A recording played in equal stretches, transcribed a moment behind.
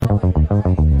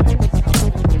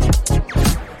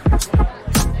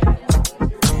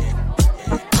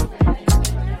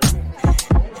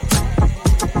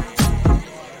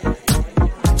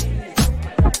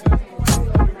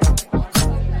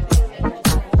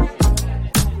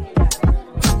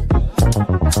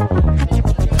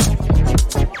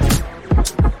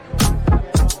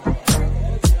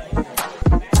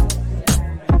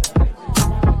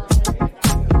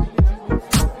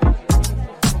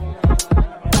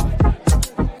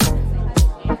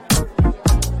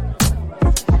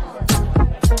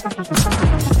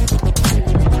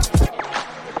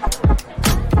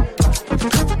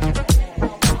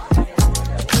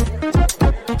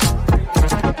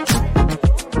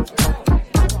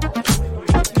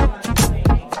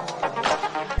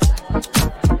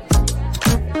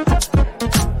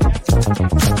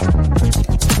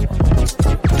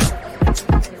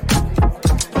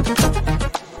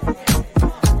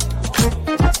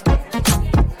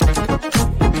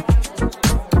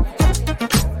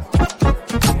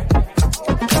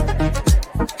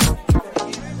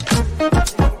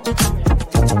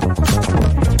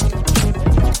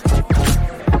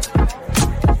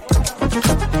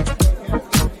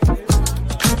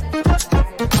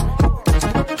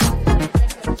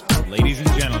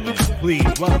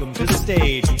welcome to the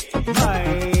stage,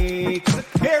 Mike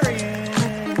Zakarian.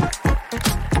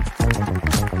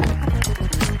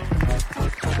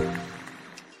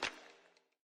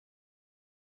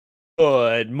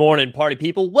 Good morning, party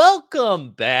people.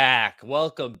 Welcome back.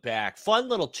 Welcome back. Fun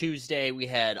little Tuesday. We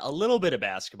had a little bit of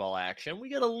basketball action. We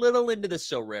got a little into the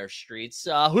So Rare streets.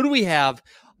 Who do we have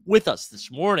with us this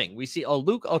morning? We see,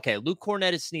 Luke. Okay, Luke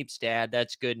Cornett is Sneap's dad.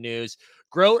 That's good news.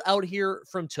 Grote out here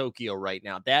from Tokyo right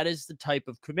now. That is the type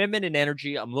of commitment and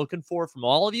energy I'm looking for from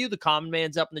all of you. The common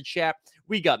man's up in the chat.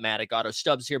 We got Matic, Otto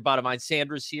Stubbs here, bottom line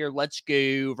Sandra's here. Let's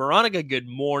go. Veronica, good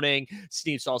morning.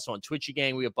 Sneap's also on Twitchy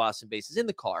Gang. We have Boston Bases in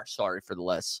the car. Sorry for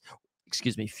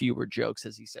the fewer jokes,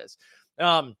 as he says.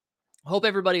 Hope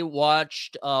everybody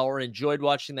watched or enjoyed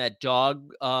watching that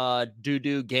dog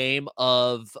doo-doo game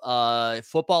of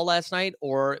football last night,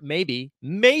 or maybe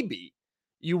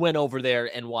you went over there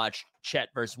and watched Chet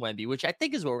versus Wemby, which I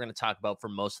think is what we're going to talk about for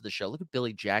most of the show. Look at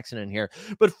Billy Jackson in here.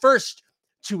 But first,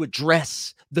 to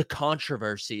address the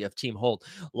controversy of Team Hold.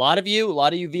 A lot of you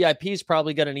VIPs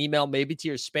probably got an email, maybe to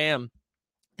your spam,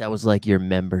 that was like, your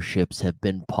memberships have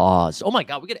been paused. Oh my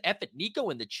God, we got F it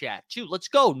Nico in the chat too. Let's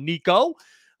go, Nico.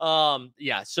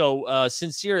 So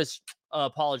sincerest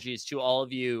apologies to all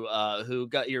of you who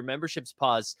got your memberships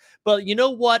paused. But you know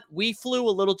what? We flew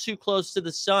a little too close to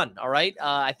the sun, all right?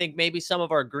 I think maybe some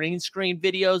of our green screen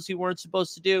videos we weren't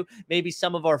supposed to do, maybe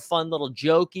some of our fun little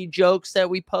jokey jokes that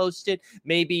we posted,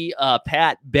 maybe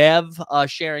Pat Bev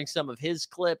sharing some of his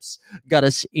clips got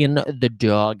us in the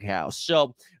doghouse.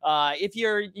 So if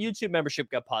your YouTube membership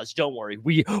got paused, don't worry.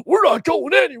 We're not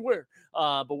going anywhere.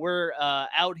 But we're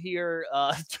out here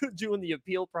doing the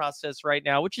appeal process right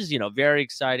now, which is, very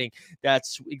exciting.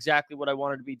 That's exactly what I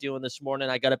wanted to be doing this morning.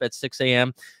 I got up at 6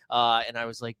 a.m. And I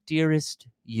was like, dearest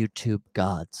YouTube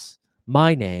gods,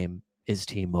 my name is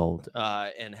Team Old,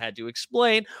 and had to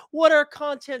explain what our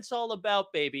content's all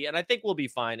about, baby. And I think we'll be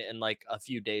fine in like a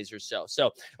few days or so.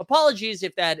 So apologies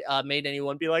if that made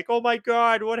anyone be like, oh my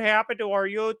God, what happened to our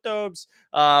YouTubes?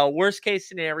 Worst case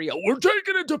scenario, we're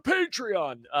taking it to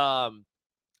Patreon.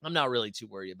 I'm not really too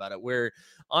worried about it. We're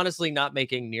honestly not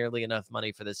making nearly enough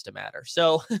money for this to matter.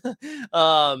 So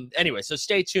anyway, so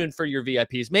stay tuned for your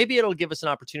VIPs. Maybe it'll give us an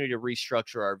opportunity to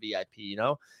restructure our VIP,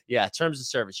 Yeah, terms of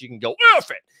service. You can go,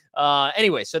 F it.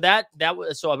 Anyway, so that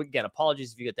was, so again,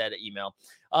 apologies if you get that email.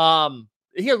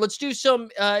 Here, let's do some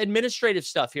administrative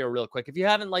stuff here real quick. If you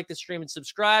haven't liked the stream and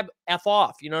subscribe, F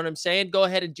off. You know what I'm saying? Go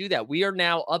ahead and do that. We are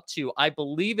now up to, I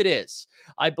believe it is,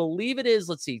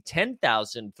 let's see,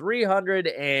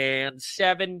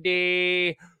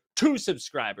 10,372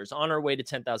 subscribers, on our way to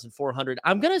 10,400.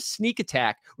 I'm going to sneak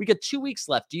attack. We got 2 weeks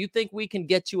left. Do you think we can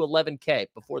get to 11K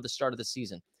before the start of the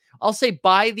season? I'll say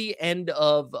by the end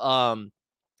of,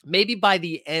 maybe by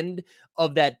the end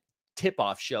of that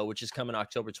tip-off show, which is coming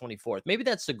October 24th. Maybe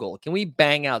that's the goal. Can we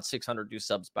bang out 600 new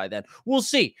subs by then? We'll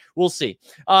see.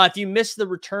 If you missed the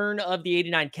return of the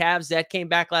 89 Cavs, that came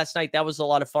back last night. That was a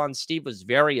lot of fun. Steve was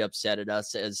very upset at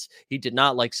us as he did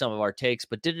not like some of our takes,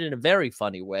 but did it in a very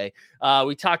funny way.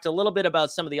 We talked a little bit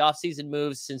about some of the offseason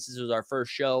moves since this was our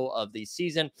first show of the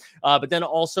season, but then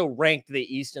also ranked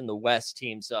the East and the West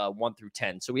teams 1 through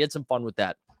 10. So we had some fun with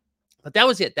that. But that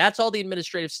was it. That's all the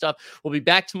administrative stuff. We'll be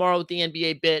back tomorrow with the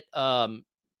NBA bit,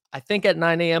 I think at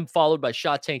 9 a.m., followed by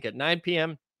Shot Tank at 9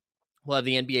 p.m. We'll have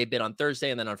the NBA bit on Thursday,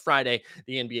 and then on Friday,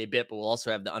 the NBA bit, but we'll also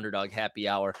have the Underdog Happy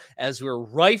Hour as we're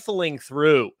rifling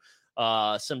through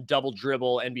some double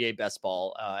dribble NBA best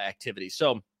ball activity.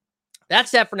 So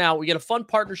that's that for now. We get a fun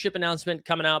partnership announcement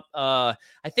coming up. I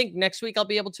think next week I'll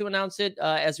be able to announce it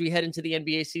as we head into the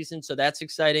NBA season. So that's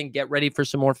exciting. Get ready for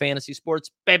some more fantasy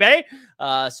sports, baby.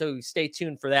 So stay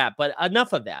tuned for that. But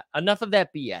enough of that. Enough of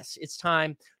that BS. It's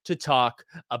time to talk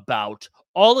about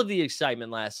all of the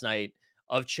excitement last night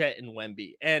of Chet and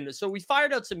Wemby. And so we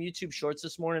fired out some YouTube shorts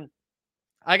this morning.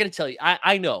 I got to tell you,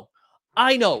 I know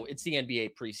it's the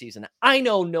NBA preseason. I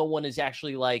know no one is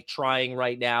actually like trying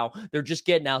right now. They're just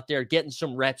getting out there, getting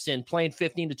some reps in, playing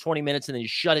 15 to 20 minutes, and then you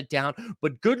shut it down.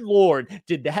 But good Lord,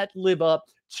 did that live up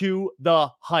to the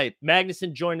hype?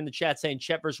 Magnuson joined in the chat saying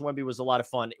Chet versus Wemby was a lot of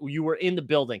fun. You were in the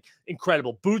building.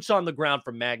 Incredible. Boots on the ground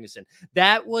from Magnuson.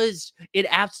 It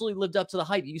absolutely lived up to the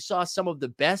hype. You saw some of the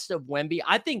best of Wemby.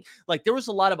 I think like there was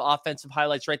a lot of offensive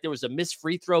highlights, right? There was a missed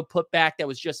free throw put back that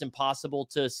was just impossible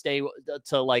to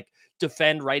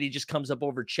defend, right? He just comes up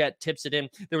over Chet, tips it in.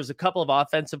 There was a couple of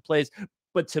offensive plays,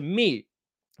 but to me,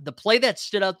 the play that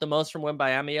stood out the most from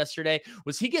Wembanyama yesterday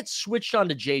was he gets switched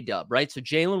onto J-Dub, right? So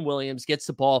Jalen Williams gets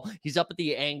the ball. He's up at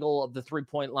the angle of the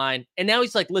three-point line. And now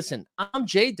he's like, listen, I'm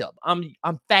J-Dub. I'm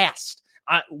fast.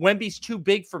 Wemby's too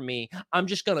big for me. I'm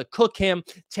just going to cook him,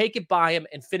 take it by him,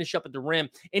 and finish up at the rim.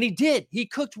 And he did. He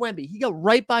cooked Wemby. He got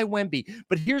right by Wemby.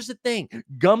 But here's the thing.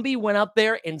 Gumby went up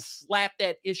there and slapped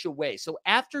that ish away. So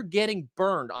after getting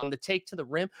burned on the take to the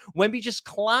rim, Wemby just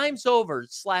climbs over,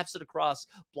 slaps it across,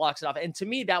 blocks it off. And to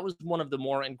me, that was one of the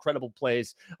more incredible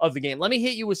plays of the game. Let me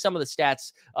hit you with some of the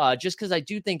stats, just because I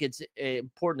do think it's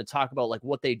important to talk about like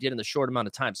what they did in the short amount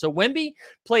of time. So Wemby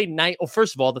played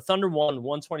first of all, the Thunder won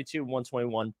 122,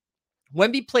 121.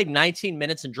 Wemby played 19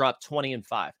 minutes and dropped 20 and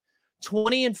 5.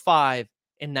 20 and 5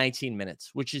 in 19 minutes,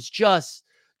 which is just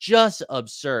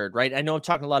absurd, right? I know I'm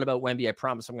talking a lot about Wemby. I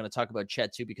promise I'm going to talk about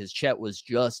Chet too, because Chet was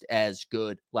just as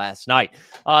good last night.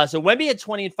 So Wemby had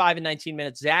 20 and 5 in 19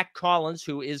 minutes. Zach Collins,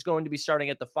 who is going to be starting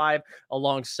at the 5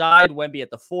 alongside Wemby at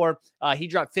the 4, he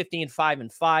dropped 15, 5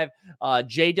 and 5.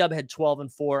 J-Dub had 12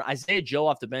 and 4. Isaiah Joe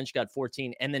off the bench got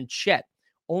 14. And then Chet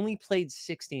only played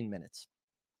 16 minutes.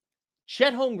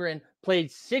 Chet Holmgren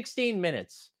played 16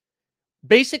 minutes,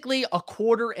 basically a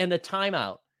quarter and a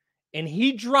timeout, and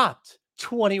he dropped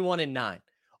 21 and 9,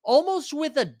 almost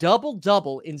with a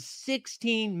double-double in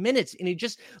 16 minutes. And he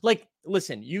just, like,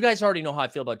 listen, you guys already know how I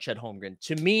feel about Chet Holmgren.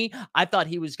 To me, I thought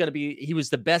he was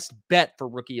the best bet for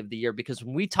Rookie of the Year, because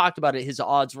when we talked about it, his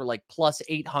odds were like plus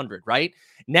 800, right?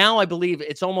 Now I believe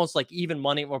it's almost like even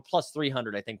money, or plus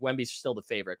 300. I think Wemby's still the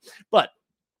favorite. But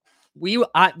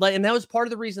and that was part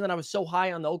of the reason that I was so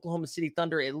high on the Oklahoma City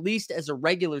Thunder, at least as a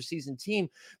regular season team.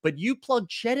 But you plug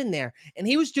Chet in there, and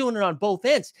he was doing it on both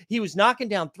ends. He was knocking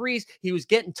down threes. He was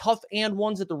getting tough and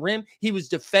ones at the rim. He was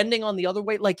defending on the other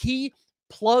way. Like, he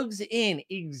plugs in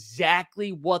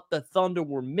exactly what the Thunder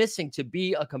were missing to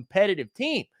be a competitive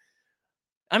team.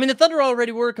 I mean, the Thunder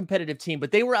already were a competitive team,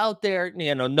 but they were out there,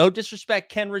 no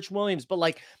disrespect, Kenrich Williams, but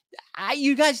like,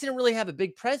 you guys didn't really have a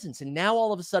big presence. And now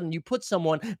all of a sudden you put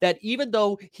someone that, even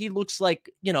though he looks like,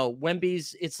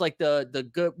 Wemby's, it's like the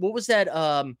good, what was that?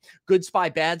 Good Spy,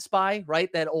 Bad Spy, right?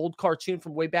 That old cartoon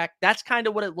from way back. That's kind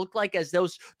of what it looked like, as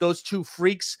those two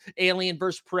freaks, Alien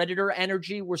versus Predator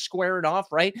energy, were squaring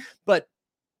off, right? But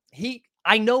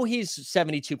I know he's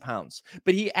 72 pounds,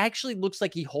 but he actually looks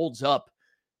like he holds up.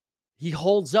 He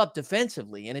holds up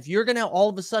defensively. And if you're going to all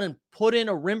of a sudden put in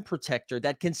a rim protector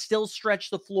that can still stretch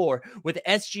the floor, with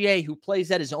SGA, who plays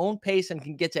at his own pace and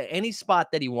can get to any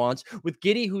spot that he wants, with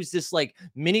Giddey, who's this like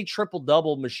mini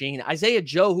triple-double machine, Isaiah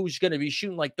Joe, who's going to be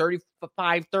shooting like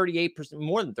 35, 38%,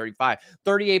 more than 35,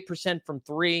 38% from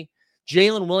three,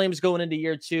 Jalen Williams going into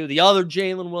year 2, the other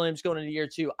Jalen Williams going into year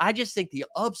 2. I just think the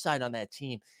upside on that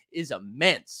team is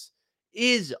immense.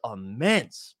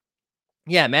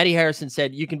 Yeah, Matty Harrison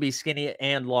said you can be skinny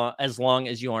and as long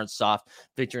as you aren't soft.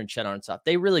 Victor and Chet aren't soft.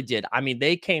 They really did. I mean,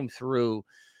 they came through.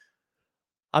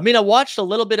 I mean, I watched a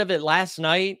little bit of it last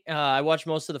night. I watched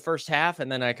most of the first half,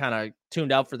 and then I kind of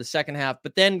tuned out for the second half,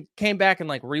 but then came back and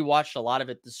like rewatched a lot of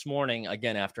it this morning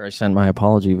again after I sent my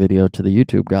apology video to the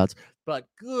YouTube gods. But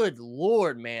good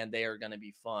Lord, man, they are going to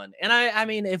be fun. And I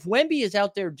mean, if Wemby is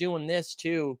out there doing this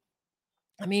too,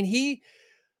 I mean,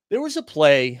 there was a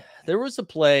play.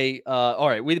 All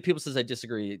right. We the People says I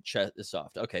disagree. Chet is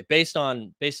soft. Okay. Based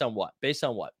on what?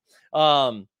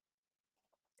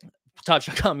 Top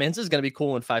Shot comments is going to be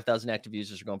cool when 5,000 active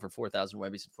users are going for 4,000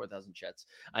 Wembys and 4,000 Chets.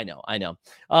 I know.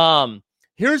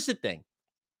 Here's the thing.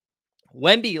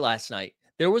 Wemby last night,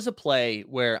 there was a play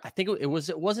where I think it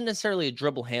wasn't necessarily a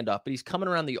dribble handoff, but he's coming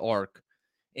around the arc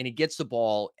and he gets the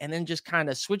ball and then just kind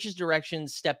of switches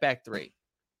directions, step back three.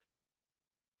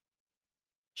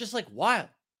 Just like wild.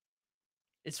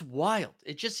 It's wild.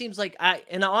 It just seems like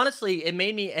and honestly, it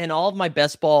made me, in all of my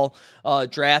best ball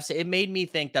drafts, it made me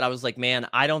think that I was like, man,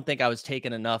 I don't think I was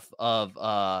taking enough of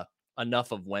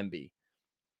Wemby.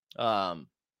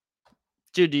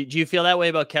 Dude, do you feel that way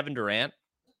about Kevin Durant?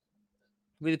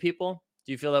 We the People?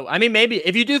 Do you feel that? I mean, maybe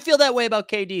if you do feel that way about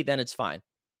KD, then it's fine.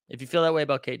 If you feel that way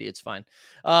about KD, it's fine.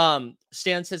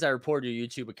 Stan says I reported your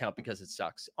YouTube account because it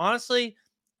sucks. Honestly,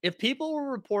 if people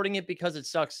were reporting it because it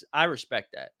sucks, I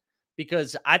respect that,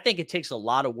 because I think it takes a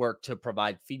lot of work to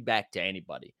provide feedback to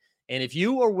anybody. And if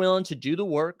you are willing to do the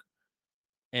work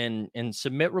and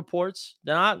submit reports,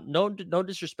 then no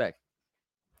disrespect.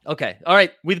 Okay. All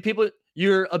right. We the People,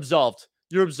 you're absolved.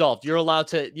 You're absolved. You're allowed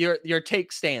to, your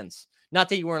take stands. Not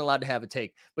that you weren't allowed to have a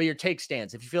take, but your take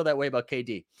stands. If you feel that way about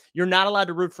KD, you're not allowed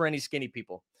to root for any skinny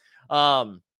people.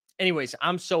 Anyways,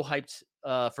 I'm so hyped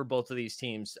for both of these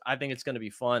teams. I think it's going to be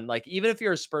fun. Like, even if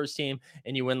you're a Spurs team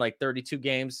and you win like 32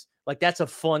 games, like, that's a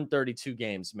fun 32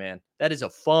 games, man. That is a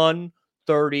fun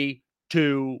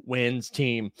 32 wins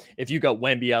team. If you got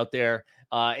Wemby out there,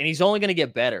 And he's only going to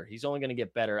get better. He's only going to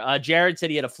get better. Jared said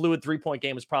he had a fluid 3-point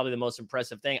game was probably the most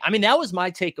impressive thing. I mean, that was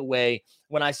my takeaway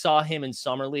when I saw him in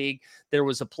Summer League. There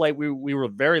was a play. We were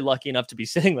very lucky enough to be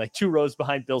sitting like 2 rows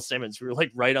behind Bill Simmons. We were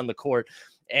like right on the court.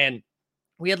 And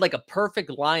we had like a perfect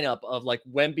lineup of like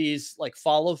Wemby's like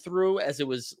follow through as it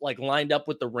was like lined up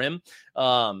with the rim.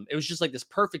 It was just like this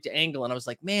perfect angle. And I was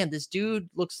like, man, this dude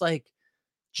looks like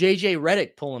JJ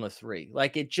Redick pulling a 3.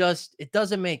 Like it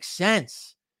doesn't make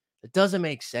sense. It doesn't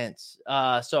make sense.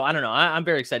 So I don't know. I'm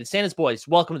very excited. Santa's boys,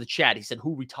 welcome to the chat. He said,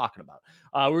 who are we talking about?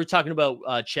 We were talking about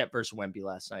Chet versus Wemby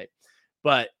last night.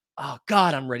 But oh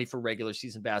God, I'm ready for regular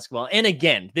season basketball. And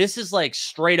again, this is like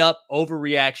straight up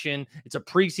overreaction. It's a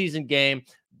preseason game.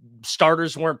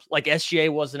 Starters weren't like SGA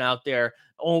wasn't out there.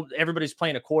 Oh, everybody's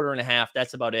playing a quarter and a half.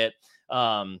 That's about it.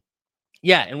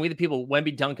 Yeah, and we the people,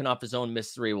 Wemby dunking off his own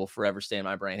missed 3 will forever stay in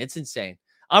my brain. It's insane.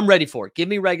 I'm ready for it. Give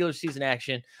me regular season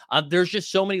action. There's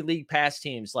just so many league pass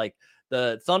teams like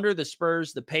the Thunder, the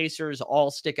Spurs, the Pacers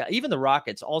all stick out. Even the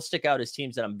Rockets all stick out as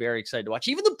teams that I'm very excited to watch.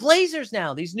 Even the Blazers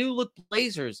now, these new look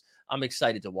Blazers, I'm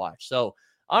excited to watch. So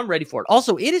I'm ready for it.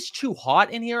 Also, it is too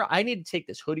hot in here. I need to take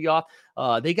this hoodie off.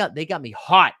 They got me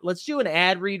hot. Let's do an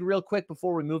ad read real quick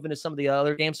before we move into some of the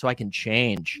other games so I can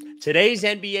change. Today's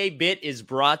NBA bit is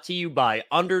brought to you by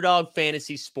Underdog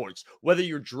Fantasy Sports. Whether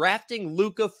you're drafting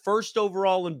Luka first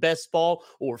overall in best ball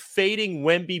or fading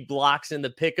Wemby blocks in the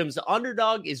pick'ems,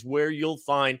 Underdog is where you'll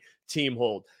find Team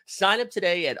Hold. Sign up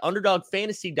today at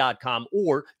underdogfantasy.com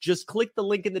or just click the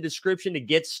link in the description to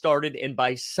get started. And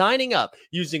by signing up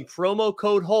using promo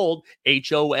code HOLD,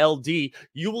 HOLD,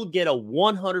 you will get a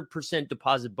 100%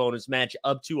 deposit bonus match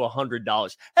up to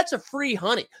 $100. That's a free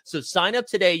honey. So sign up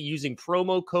today using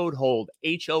promo code HOLD,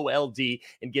 HOLD,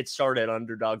 and get started at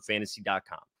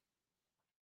underdogfantasy.com.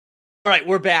 All right,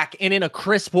 we're back, and in a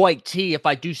crisp white tee, if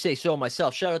I do say so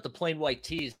myself. Shout out to Plain White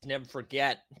Tees. Never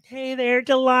forget. Hey there,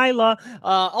 Delilah.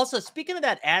 Also, speaking of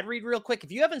that ad read real quick,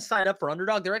 if you haven't signed up for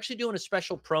Underdog, they're actually doing a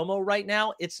special promo right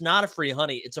now. It's not a free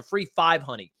honey. It's a free 5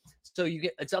 honey. So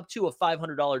it's up to a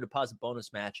 $500 deposit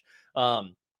bonus match.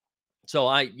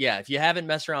 If you haven't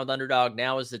messed around with Underdog,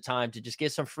 now is the time to just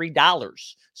get some free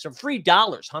dollars.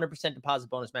 100% deposit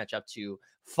bonus match up to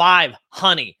 5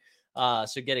 honey.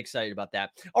 So get excited about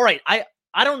that. All right. I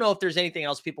don't know if there's anything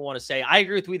else people want to say. I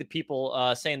agree with we the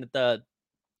people saying that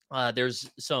there's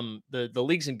the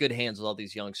league's in good hands with all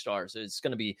these young stars. It's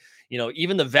going to be,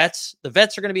 even the vets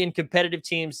are going to be in competitive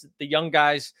teams. The young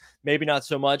guys, maybe not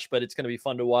so much, but it's going to be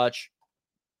fun to watch.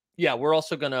 Yeah. We're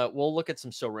also we'll look at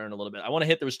some So Rare in a little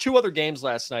bit. There was 2 other games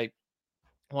last night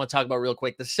I want to talk about real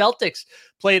quick. The Celtics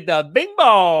played the Bing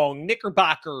Bong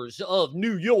Knickerbockers of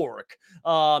New York.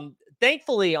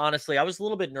 Thankfully, honestly, I was a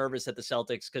little bit nervous at the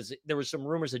Celtics because there was some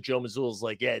rumors that Joe Mazzulla's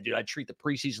like, yeah, dude, I treat the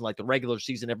preseason like the regular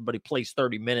season. Everybody plays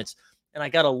 30 minutes. And I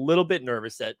got a little bit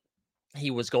nervous that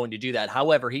he was going to do that.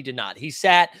 However, he did not. He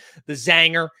sat the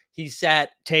Zanger. He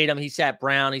sat Tatum. He sat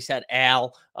Brown. He sat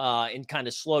Al and kind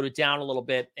of slowed it down a little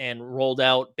bit and rolled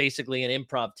out basically an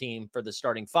improv team for the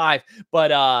starting 5.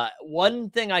 But one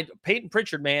thing Peyton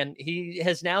Pritchard, man, he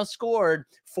has now scored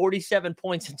 47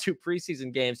 points in 2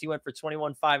 preseason games. He went for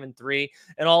 21, 5, and 3.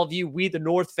 And all of you, we the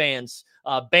North fans,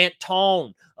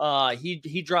 Banton,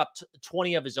 he dropped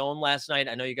 20 of his own last night.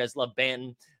 I know you guys love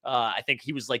Banton. I think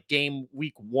he was like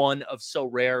week 1 of So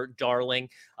Rare, darling.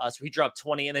 So he dropped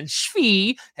 20, and then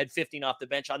Shvee had 15 off the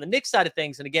bench. On the Knicks side of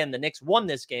things, and again, the Knicks won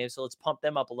this game, so let's pump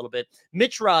them up a little bit.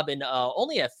 Mitch Robin,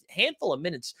 only a handful of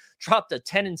minutes, dropped a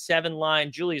 10-7 line.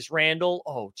 Julius Randle.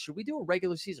 Oh, should we do a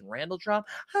regular season Randle drop?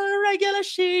 A regular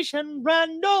season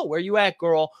Randle. Where you at,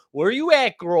 girl? Where you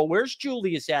at, girl? Where's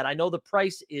Julius at? I know the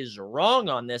price is wrong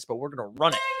on this, but we're going to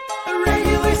run it. A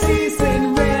regular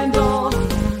season Randall.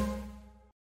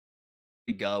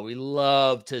 Go. We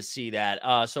love to see that.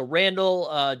 So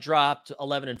Randall dropped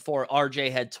 11 and 4. RJ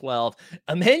had 12.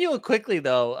 Emmanuel Quickly,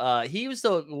 though, he was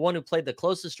the one who played the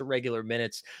closest to regular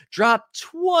minutes, dropped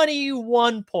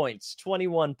 21 points.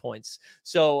 21 points.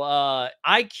 So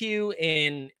IQ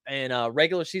in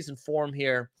regular season form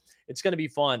here. It's going to be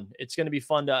fun. It's going to be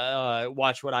fun to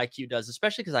watch what IQ does,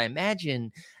 especially because I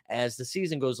imagine as the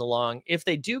season goes along, if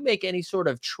they do make any sort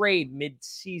of trade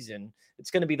mid-season, it's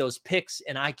going to be those picks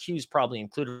and IQs probably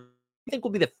included. I think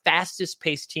will be the fastest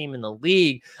paced team in the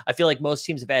league. I feel like most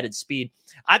teams have added speed.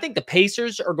 I think the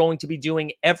Pacers are going to be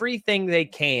doing everything they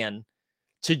can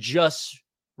to just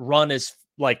run. They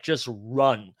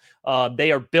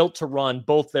are built to run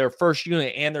both their first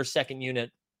unit and their second unit.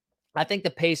 I think the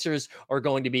Pacers are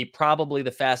going to be probably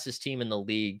the fastest team in the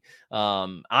league.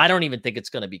 I don't even think it's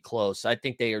going to be close. I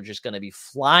think they are just going to be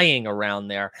flying around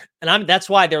there. And that's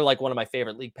why they're like one of my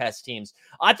favorite league pass teams.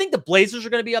 I think the Blazers are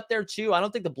going to be up there too. I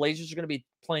don't think the Blazers are going to be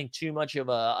playing too much of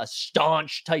a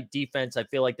staunch type defense. I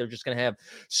feel like they're just going to have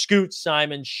Scoot,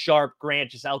 Simon, Sharp,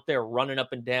 Grant just out there running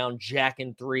up and down,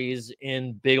 jacking threes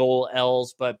in big old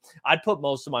L's. But I'd put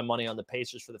most of my money on the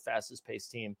Pacers for the fastest paced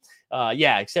team.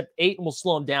 Yeah, except Ayton will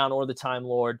slow him down or the Time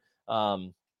Lord.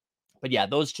 But yeah,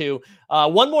 those two.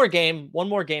 One more game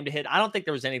to hit. I don't think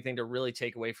there was anything to really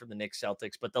take away from the Knicks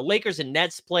Celtics, but the Lakers and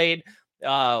Nets played.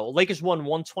 Lakers won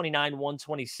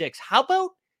 129-126. How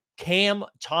about Cam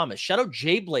Thomas? Shout out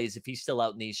Jay Blaze if he's still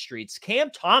out in these streets.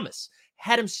 Cam Thomas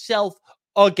had himself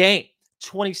a game.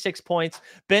 26 points.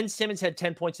 Ben Simmons had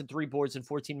 10 points and 3 boards in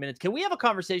 14 minutes. Can we have a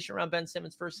conversation around Ben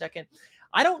Simmons for a second?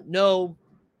 I don't know.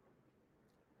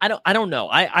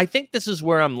 I think this is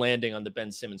where I'm landing on the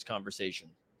Ben Simmons conversation.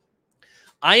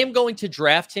 I am going to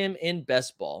draft him in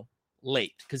best ball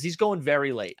late because he's going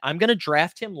very late. I'm going to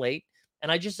draft him late,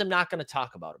 and I just am not going to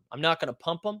talk about him. I'm not going to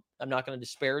pump him. I'm not going to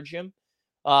disparage him.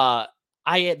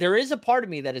 There is a part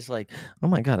of me that is like, oh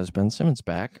my God, is Ben Simmons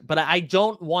back? But I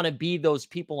don't want to be those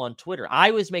people on Twitter. I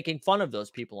was making fun of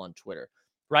those people on Twitter,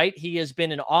 right? He has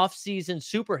been an off-season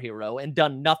superhero and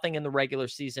done nothing in the regular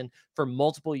season for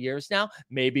multiple years now.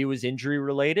 Maybe it was injury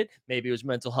related. Maybe it was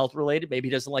mental health related. Maybe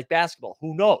he doesn't like basketball.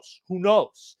 Who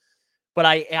knows? But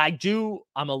I'm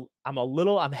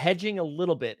hedging a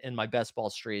little bit in my best ball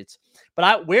streets.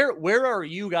 But where are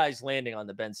you guys landing on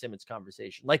the Ben Simmons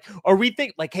conversation? Like, are we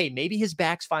think like, hey, maybe his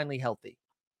back's finally healthy?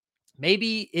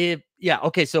 Maybe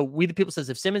so We the People says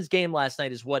if Simmons' game last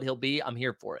night is what he'll be, I'm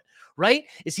here for it, right?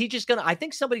 Is he just I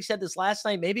think somebody said this last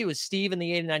night, maybe it was Steve in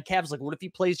the 89 Cavs, like, what if he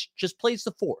plays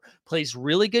the 4, plays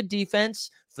really good defense,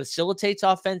 facilitates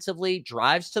offensively,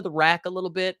 drives to the rack a little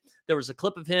bit. There was a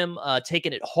clip of him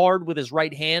taking it hard with his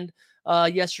right hand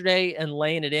yesterday and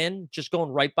laying it in, just going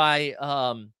right by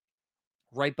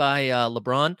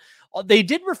LeBron. They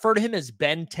did refer to him as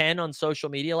Ben 10 on social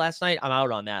media last night. I'm out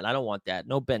on that. I don't want that.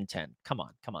 No Ben 10. Come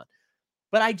on.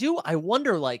 But I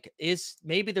wonder, like,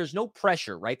 maybe there's no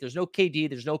pressure, right? There's no KD,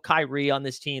 there's no Kyrie on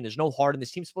this team, there's no Harden.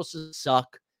 This team's supposed to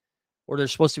suck, or they're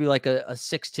supposed to be like a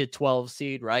 6-12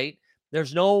 seed, right?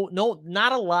 There's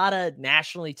not a lot of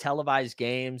nationally televised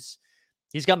games.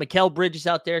 He's got Mikal Bridges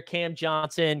out there, Cam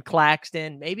Johnson,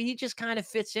 Claxton. Maybe he just kind of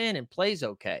fits in and plays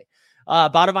okay.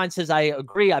 Botavine says, I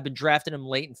agree. I've been drafting him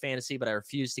late in fantasy, but I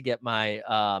refuse to get my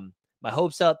my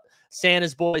hopes up.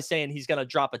 Santa's boy saying he's going to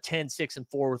drop a 10, 6, and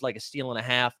 4 with like a steal and a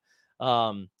half.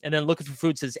 And then Looking for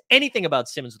Food says anything about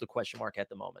Simmons with a question mark at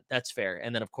the moment. That's fair.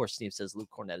 And then, of course, Steve says Luke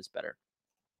Cornett is better.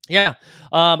 Yeah.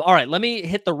 All right. Let me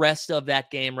hit the rest of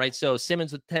that game, right? So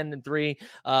Simmons with 10 and 3.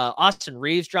 Austin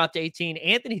Reeves dropped 18.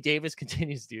 Anthony Davis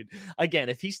continues, dude. Again,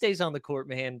 if he stays on the court,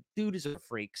 man, dude is a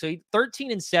freak. So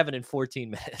 13 and 7 in 14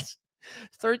 minutes.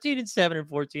 13 and 7 in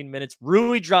 14 minutes.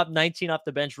 Rui dropped 19 off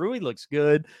the bench. Rui looks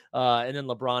good. And then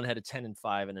LeBron had a 10 and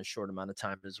 5 in a short amount of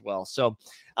time as well. So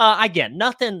again,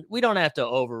 nothing. We don't have to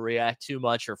overreact too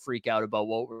much or freak out about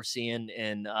what we're seeing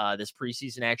in this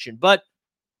preseason action. But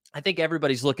I think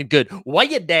everybody's looking good. Why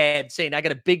your dad saying I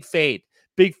got a big fade?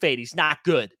 Big fade. He's not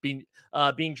good.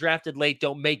 Being drafted late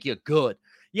don't make you good.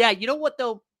 Yeah, you know what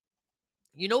though?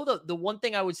 You know the one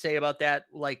thing I would say about that,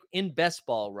 like in best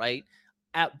ball, right?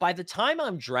 By the time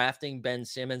I'm drafting Ben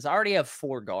Simmons, I already have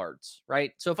 4 guards,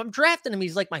 right? So if I'm drafting him,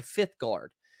 he's like my 5th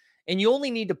guard. And you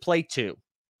only need to play 2,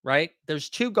 right? There's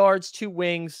 2 guards, 2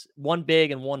 wings, 1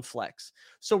 big and 1 flex.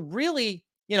 So really,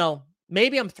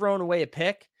 maybe I'm throwing away a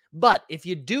pick, but if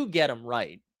you do get him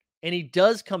right and he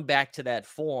does come back to that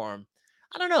form,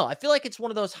 I don't know. I feel like it's one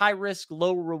of those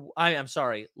low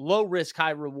risk, high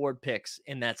reward picks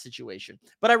in that situation.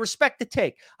 But I respect the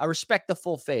take. I respect the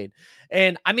full fade.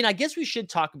 And I mean, I guess we should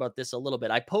talk about this a little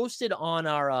bit. I posted on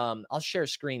our, I'll share a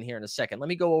screen here in a second. Let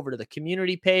me go over to the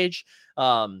community page.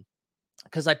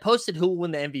 Because I posted who will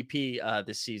win the MVP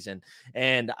this season.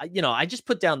 And, I just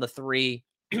put down the 3.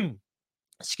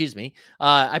 Excuse me.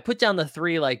 I put down the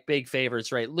 3 like big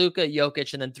favorites, right? Luka,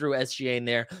 Jokic, and then threw SGA in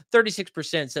there.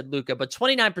 36% said Luka, but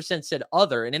 29% said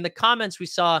other. And in the comments we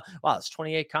saw, wow, it's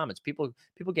 28 comments. People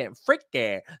getting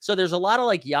freaky. So there's a lot of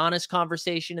like Giannis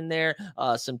conversation in there.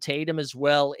 Some Tatum as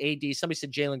well. AD. Somebody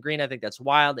said Jalen Green. I think that's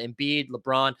wild. Embiid,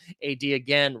 LeBron, AD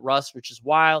again. Russ, which is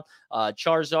wild.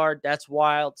 Charizard, that's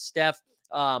wild. Steph.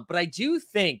 But I do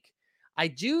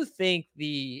think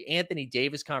the Anthony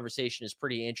Davis conversation is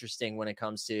pretty interesting when it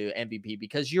comes to MVP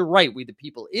because you're right, we the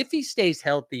people. If he stays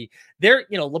healthy,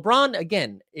 LeBron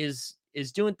again is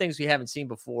doing things we haven't seen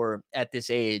before at this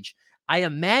age. I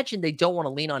imagine they don't want to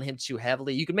lean on him too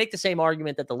heavily. You can make the same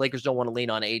argument that the Lakers don't want to lean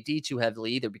on AD too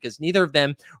heavily either, because neither of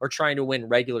them are trying to win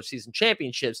regular season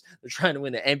championships. They're trying to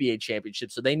win the NBA championship,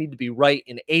 so they need to be right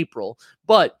in April.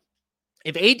 But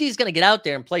if AD is going to get out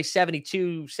there and play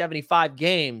 72, 75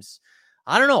 games,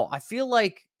 I don't know. I feel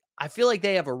like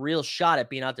they have a real shot at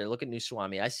being out there. Look at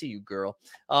Nuswami. I see you, girl.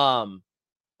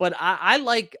 But I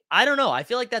don't know. I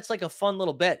feel like that's like a fun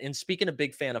little bet. And speaking of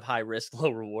big fan of high risk,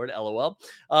 low reward, LOL.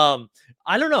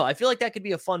 I don't know. I feel like that could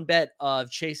be a fun bet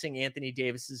of chasing Anthony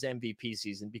Davis's MVP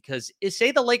season, because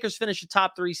say the Lakers finish a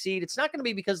top 3 seed, it's not going to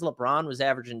be because LeBron was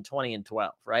averaging 20 and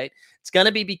 12, right? It's going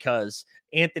to be because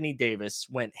Anthony Davis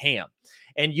went ham.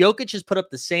 And Jokic has put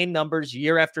up the same numbers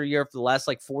year after year for the last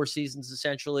like 4 seasons,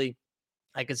 essentially.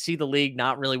 I could see the league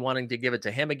not really wanting to give it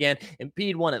to him again.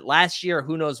 Embiid won it last year.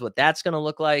 Who knows what that's going to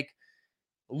look like?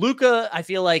 Luka, I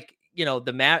feel like,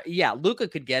 Luka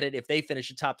could get it if they finish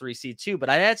a top 3 seed too. But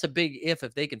that's a big if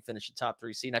they can finish a top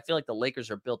 3 seed. And I feel like the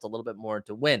Lakers are built a little bit more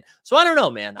to win. So I don't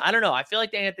know, man. I don't know. I feel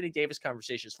like the Anthony Davis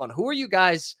conversation is fun. Who are you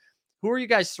guys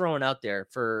throwing out there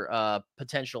for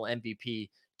potential MVP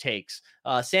takes?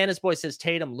 Santa's boy says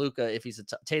Tatum, Luka, if he's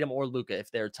Tatum or Luka, if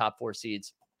they're top 4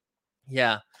 seeds.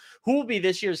 Yeah. Who will be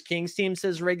this year's Kings team,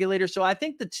 says Regulator. So I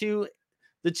think the two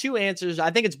answers, I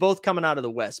think it's both coming out of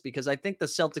the West, because I think the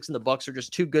Celtics and the Bucks are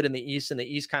just too good in the East, and the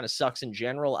East kind of sucks in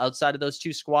general outside of those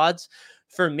 2 squads.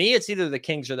 For me, it's either the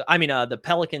Kings or the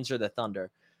Pelicans or the Thunder.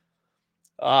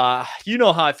 You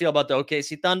know how I feel about the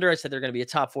OKC Thunder. I said they're going to be a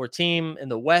top 4 team in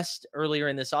the West earlier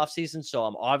in this offseason, so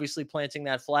I'm obviously planting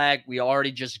that flag. We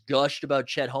already just gushed about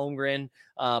Chet Holmgren,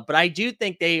 but I do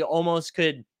think they almost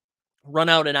could run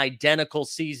out an identical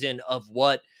season of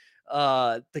what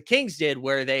the Kings did,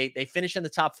 where they finish in the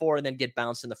top 4 and then get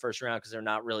bounced in the first round because they're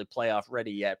not really playoff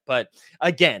ready yet. But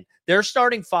again, their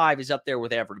starting 5 is up there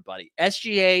with everybody.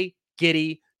 SGA,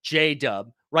 Giddey,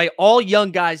 J-Dub, right? All young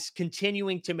guys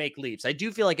continuing to make leaps. I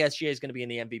do feel like SGA is going to be in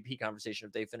the MVP conversation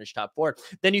if they finish top 4.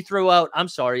 Then you throw out, I'm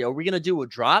sorry, are we going to do a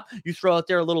drop? You throw out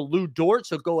there a little Lou Dort,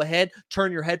 so go ahead,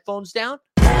 turn your headphones down.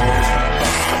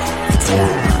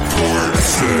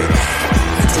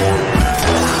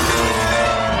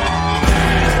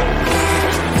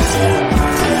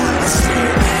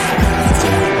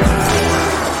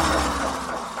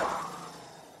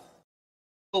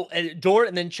 Dort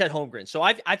and then Chet Holmgren. So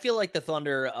I feel like the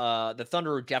Thunder are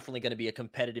definitely going to be a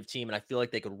competitive team, and I feel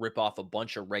like they could rip off a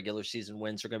bunch of regular season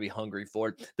wins. They're going to be hungry for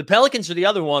it. The Pelicans are the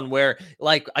other one where,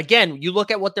 like, again, you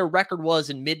look at what their record was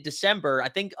in mid-December. I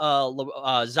think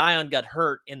Zion got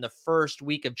hurt in the first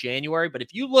week of January, but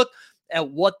if you look at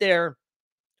what their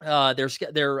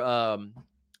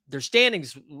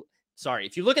standings. Sorry,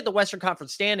 if you look at the Western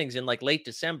Conference standings in like late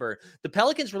December, the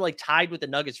Pelicans were like tied with the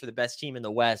Nuggets for the best team in the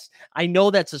West. I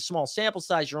know that's a small sample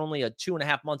size. You're only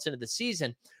 2.5 months into the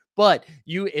season, but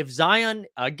if Zion,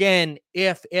 again,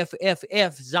 if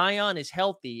Zion is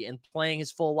healthy and playing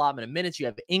his full allotment of minutes, you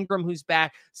have Ingram who's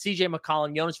back, CJ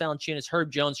McCollum, Jonas Valanciunas,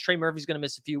 Herb Jones, Trey Murphy's going to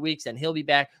miss a few weeks, and he'll be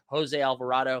back. Jose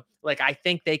Alvarado. Like, I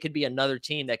think they could be another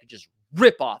team that could just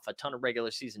rip off a ton of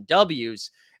regular season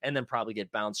W's and then probably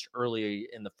get bounced early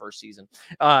in the first season.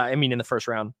 In the first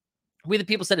round. We, the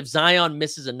people, said if Zion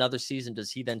misses another season,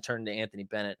 does he then turn into Anthony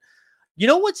Bennett? You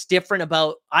know what's different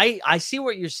about, I see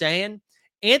what you're saying.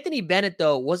 Anthony Bennett,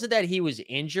 though, wasn't that he was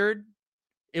injured.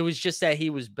 It was just that he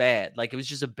was bad. Like, it was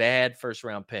just a bad first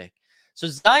round pick. So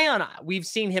Zion, we've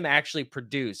seen him actually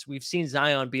produce. We've seen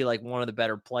Zion be like one of the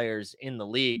better players in the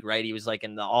league, right? He was like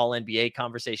in the all NBA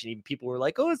conversation. Even people were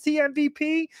like, oh, is he MVP?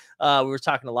 We were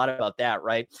talking a lot about that,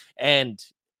 right? And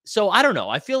so I don't know.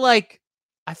 I feel like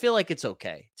it's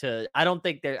okay I don't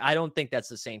think that's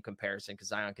the same comparison, because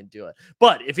Zion can do it.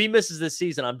 But if he misses this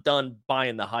season, I'm done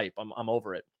buying the hype. I'm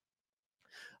over it.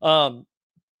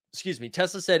 Excuse me.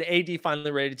 Tesla said AD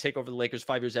finally ready to take over the Lakers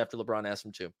 5 years after LeBron asked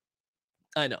him to.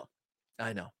 I know.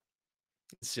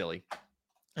 It's silly.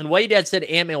 And White Dad said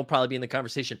Ant-Man will probably be in the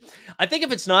conversation. I think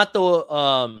if it's not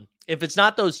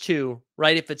those two,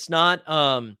 right? If it's not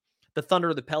the Thunder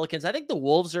or the Pelicans, I think the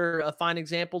Wolves are a fine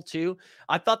example too.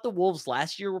 I thought the Wolves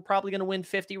last year were probably going to win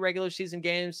 50 regular season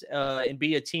games and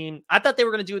be a team. I thought they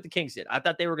were going to do what the Kings did. I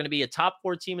thought they were going to be a top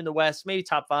 4 team in the West, maybe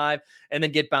top 5, and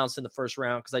then get bounced in the first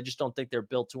round, because I just don't think they're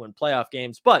built to win playoff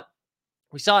games. But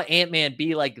we saw Ant-Man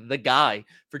be like the guy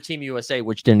for Team USA,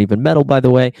 which didn't even medal, by the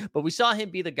way. But we saw him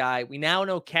be the guy. We now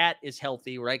know Cat is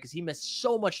healthy, right? Because he missed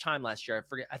so much time last year.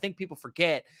 I think people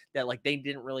forget that, like, they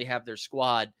didn't really have their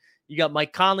squad. You got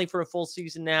Mike Conley for a full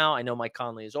season now. I know Mike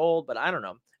Conley is old, but I don't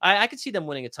know. I could see them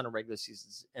winning a ton of regular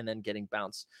seasons and then getting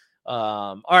bounced.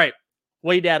 All right.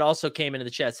 Way Dad also came into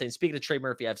the chat saying, speaking of Trey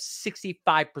Murphy, I have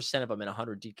 65% of them in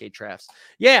 100 DK drafts.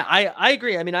 Yeah, I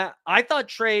agree. I mean, I thought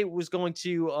Trey was going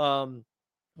to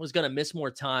miss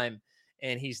more time,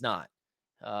 and he's not.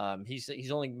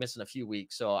 He's only missing a few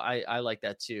weeks, so I like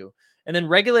that too. And then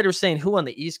regulators saying who on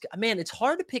the East. Man, it's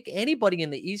hard to pick anybody in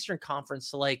the Eastern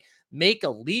Conference to like make a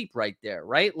leap right there,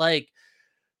 right? Like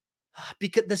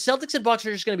because the Celtics and Bucks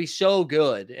are just going to be so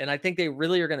good, and I think they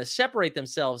really are going to separate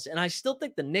themselves. And I still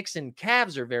think the Knicks and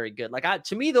Cavs are very good. Like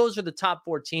to me, those are the top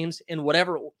four teams in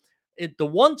whatever the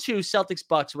 1-2 Celtics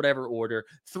Bucks whatever order,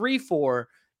 3-4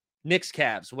 Knicks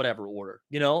Cavs whatever order.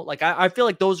 You know, like I feel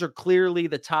like those are clearly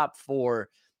the top four.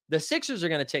 The Sixers are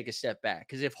going to take a step back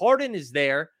because if Harden is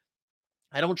there,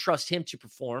 I don't trust him to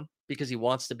perform because he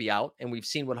wants to be out. And we've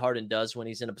seen what Harden does when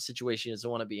he's in a situation he doesn't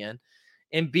want to be in.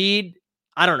 Embiid,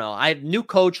 I don't know. I have new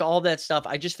coach, all that stuff.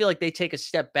 I just feel like they take a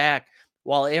step back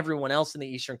while everyone else in the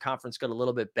Eastern Conference got a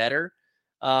little bit better.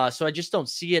 So I just don't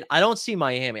see it. I don't see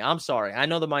Miami. I'm sorry. I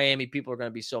know the Miami people are going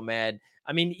to be so mad.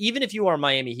 I mean, even if you are a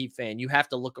Miami Heat fan, you have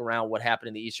to look around what happened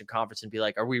in the Eastern Conference and be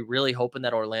like, are we really hoping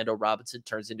that Orlando Robinson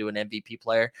turns into an MVP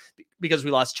player? Because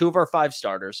we lost 2 of our 5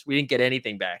 starters. We didn't get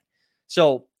anything back.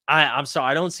 So I'm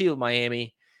sorry. I don't see it with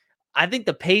Miami. I think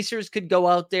the Pacers could go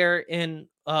out there and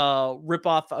rip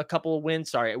off a couple of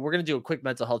wins. Sorry, we're going to do a quick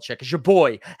mental health check because your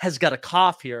boy has got a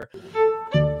cough here.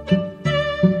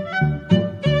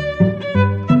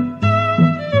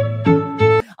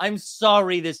 I'm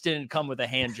sorry this didn't come with a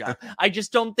hand job. I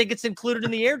just don't think it's included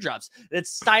in the airdrops.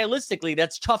 It's stylistically,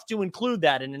 that's tough to include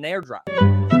that in an airdrop.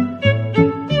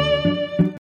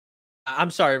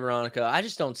 I'm sorry, Veronica. I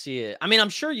just don't see it. I mean, I'm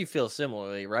sure you feel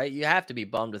similarly, right? You have to be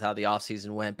bummed with how the offseason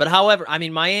went. But however, I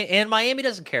mean, Miami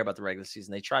doesn't care about the regular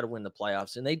season. They try to win the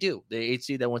playoffs, and they do. The 8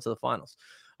 seed that went to the finals.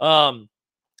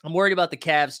 I'm worried about the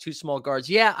Cavs, 2 small guards.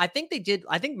 Yeah, I think they did.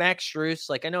 I think Max Strus,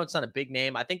 like I know it's not a big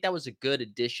name. I think that was a good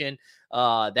addition.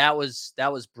 That was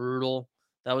brutal.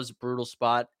 That was a brutal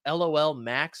spot. LOL,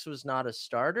 Max was not a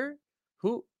starter.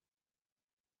 Who?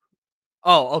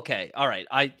 Oh, okay. All right.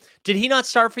 Did he not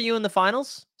start for you in the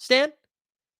finals, Stan?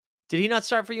 Did he not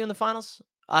start for you in the finals?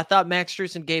 I thought Max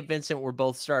Strus and Gabe Vincent were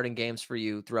both starting games for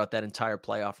you throughout that entire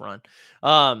playoff run.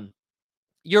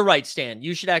 You're right, Stan.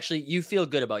 You feel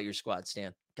good about your squad,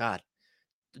 Stan. God,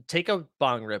 take a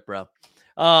bong rip, bro.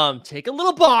 Take a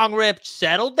little bong rip.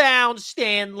 Settle down,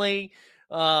 Stanley.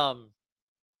 But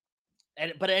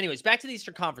anyways, back to the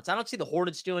Eastern Conference. I don't see the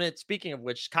Hornets doing it. Speaking of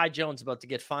which, Kai Jones about to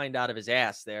get fined out of his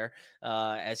ass there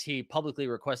as he publicly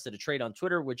requested a trade on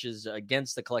Twitter, which is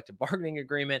against the collective bargaining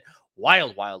agreement.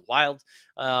 Wild, wild, wild.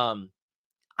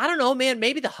 I don't know, man.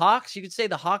 Maybe the Hawks. You could say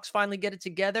the Hawks finally get it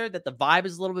together, that the vibe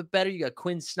is a little bit better. You got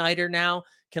Quinn Snyder now,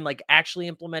 can like actually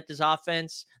implement his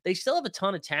offense. They still have a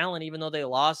ton of talent, even though they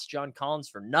lost John Collins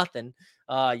for nothing.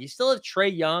 You still have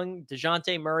Trae Young,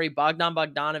 DeJounte Murray, Bogdan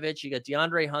Bogdanovic. You got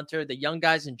DeAndre Hunter, the young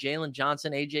guys in Jalen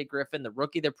Johnson, AJ Griffin, the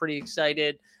rookie they're pretty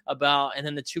excited about, and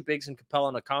then the 2 bigs in Capella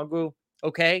and Okongwu.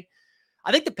 Okay.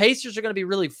 I think the Pacers are going to be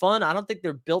really fun. I don't think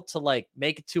they're built to like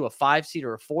make it to a 5 seed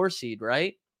or a 4 seed,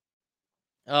 right?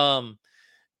 I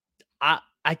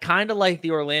kind of like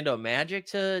the Orlando Magic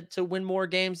to win more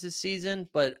games this season,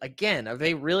 but again, are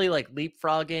they really like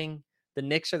leapfrogging the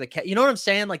Knicks or the Cavs? You know what I'm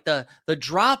saying? Like the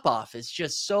drop off is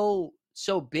just so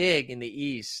big in the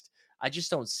East. I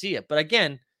just don't see it. But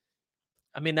again,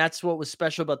 I mean, that's what was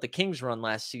special about the Kings run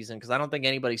last season because I don't think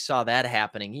anybody saw that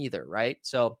happening either, right?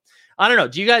 So I don't know.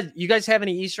 Do you guys have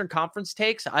any Eastern Conference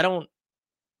takes? I don't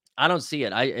see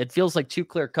it. It feels like too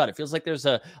clear cut. It feels like there's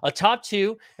a top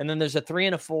 2, and then there's a 3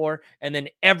 and a 4, and then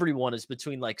everyone is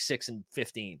between like 6 and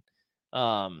 15.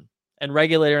 And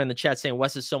regulator in the chat saying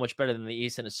West is so much better than the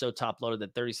East and is so top loaded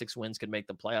that 36 wins could make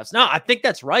the playoffs. No, I think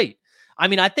that's right. I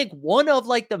mean, I think one of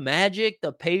like the Magic,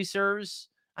 the Pacers,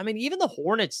 I mean, even the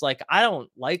Hornets, like I don't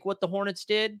like what the Hornets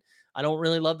did. I don't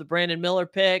really love the Brandon Miller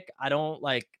pick. I don't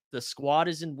like the squad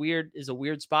is a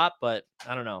weird spot, but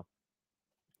I don't know.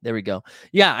 There we go.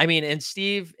 Yeah, I mean, and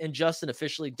Steve and Justin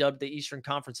officially dubbed the Eastern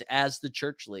Conference as the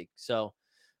Church League. So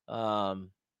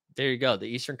there you go. The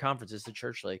Eastern Conference is the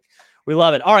Church League. We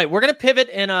love it. All right, we're going to pivot,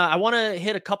 and I want to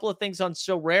hit a couple of things on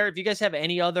So Rare. If you guys have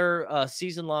any other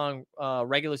season-long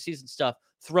regular season stuff,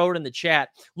 throw it in the chat.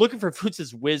 Looking for Food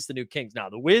says Wiz, the new Kings. Now,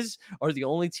 the Wiz are the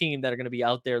only team that are going to be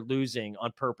out there losing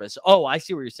on purpose. Oh, I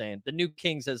see what you're saying. The new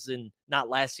Kings as in not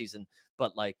last season,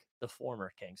 but like the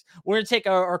former Kings. We're going to take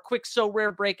our quick So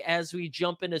Rare break as we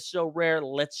jump into So Rare.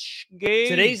 Let's go.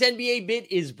 Today's NBA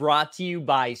Bit is brought to you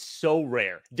by So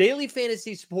Rare. Daily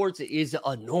fantasy sports is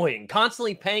annoying.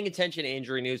 Constantly paying attention to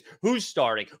injury news, who's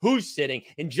starting, who's sitting,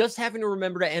 and just having to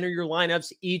remember to enter your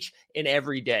lineups each and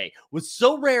every day. With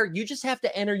So Rare, you just have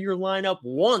to enter your lineup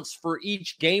once for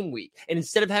each game week. And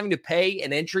instead of having to pay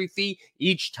an entry fee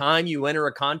each time you enter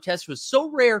a contest with So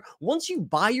Rare, once you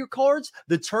buy your cards,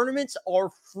 the tournaments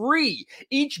are free.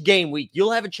 Each game week,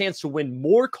 you'll have a chance to win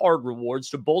more card rewards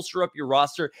to bolster up your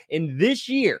roster. And this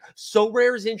year, So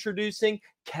Rare is introducing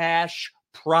cash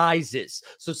prizes.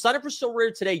 So sign up for So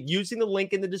Rare today using the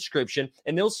link in the description,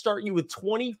 and they'll start you with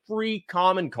 20 free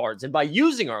common cards. And by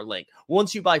using our link,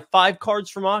 once you buy 5 cards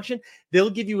from auction, they'll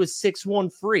give you a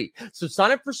 6-1 free. So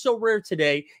sign up for So Rare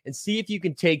today and see if you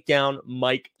can take down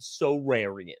Mike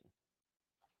Sorarian.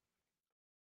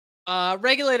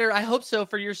 Regulator, I hope so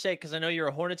for your sake, because I know you're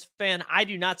a Hornets fan. I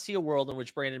do not see a world in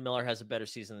which Brandon Miller has a better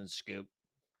season than Scoop.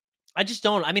 I just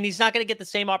don't. I mean, he's not going to get the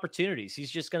same opportunities.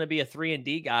 He's just going to be a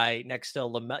 3-and-D guy next to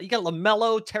LaMelo. You got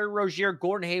LaMelo, Terry Rozier,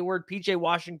 Gordon Hayward, PJ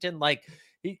Washington. Like,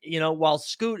 while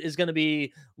Scoot is going to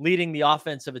be leading the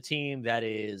offense of a team that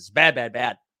is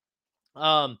bad.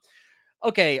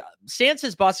 Okay, Stan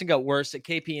says Boston got worse. A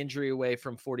KP injury away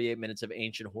from 48 minutes of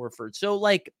Ancient Horford. So,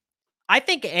 like, I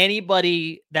think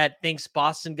anybody that thinks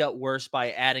Boston got worse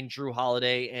by adding Drew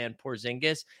Holiday and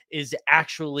Porzingis is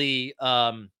actually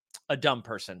a dumb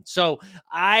person. So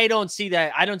I don't see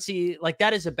that. I don't see, like,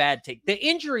 that is a bad take. The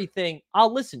injury thing,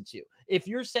 I'll listen to. If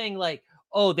you're saying, like,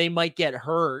 oh, they might get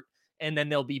hurt and then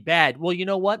they'll be bad. Well, you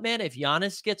know what, man? If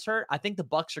Giannis gets hurt, I think the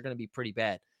Bucks are going to be pretty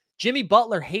bad. Jimmy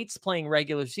Butler hates playing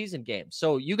regular season games.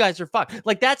 So you guys are fucked.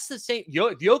 Like, that's the same.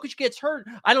 If Jokic gets hurt,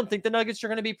 I don't think the Nuggets are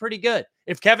going to be pretty good.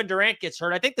 If Kevin Durant gets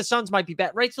hurt, I think the Suns might be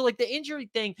bad, right? So, like, the injury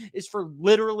thing is for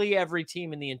literally every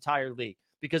team in the entire league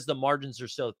because the margins are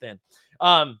so thin.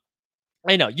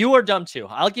 I know you are dumb too.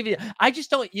 I'll give you, I just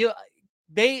don't,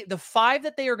 the 5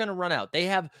 that they are going to run out, they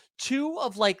have 2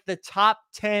 of like the top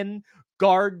 10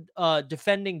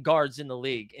 defending guards in the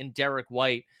league in Derek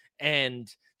White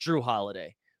and Drew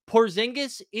Holiday.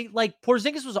 Porzingis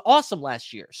was awesome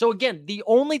last year. So again, the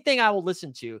only thing I will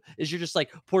listen to is you're just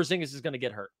like, Porzingis is going to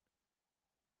get hurt.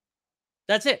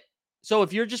 That's it. So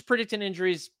if you're just predicting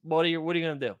injuries, what are you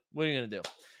going to do? What are you going to do?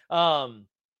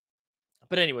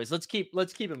 But anyways, let's keep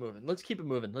it moving. Let's keep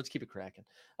it cracking.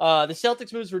 The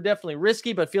Celtics moves were definitely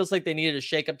risky, but feels like they needed a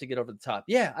shakeup to get over the top.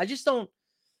 Yeah, I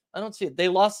don't see it. They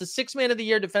lost the 6th man of the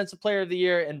year, defensive player of the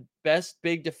year, and best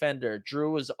big defender.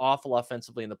 Drew was awful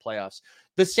offensively in the playoffs.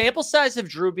 The sample size of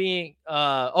Drew being,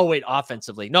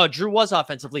 offensively. No, Drew was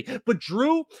offensively, but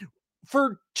Drew,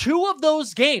 for 2 of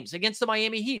those games against the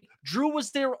Miami Heat, Drew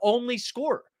was their only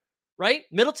scorer, right?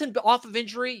 Middleton off of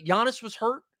injury. Giannis was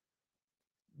hurt.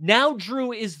 Now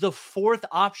Drew is the 4th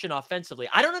option offensively.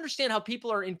 I don't understand how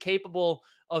people are incapable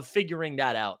of figuring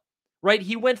that out, right?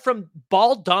 He went from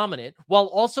ball dominant while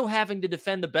also having to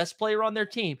defend the best player on their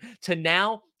team to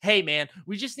now, hey, man,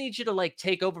 we just need you to, like,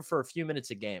 take over for a few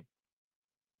minutes a game,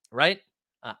 right?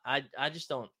 I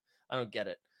don't get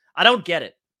it. I don't get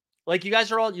it. Like, you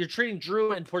guys you're treating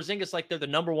Drew and Porzingis like they're the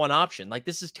number 1 option. Like,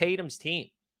 this is Tatum's team.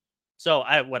 So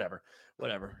whatever.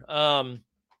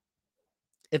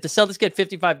 If the Celtics get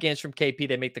 55 games from KP,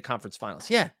 they make the conference finals.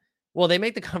 Yeah. Well, they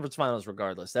make the conference finals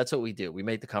regardless. That's what we do. We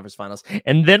make the conference finals,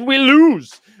 and then we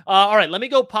lose. All right, let me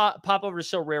go pop over to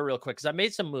So Rare real quick because I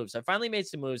made some moves. I finally made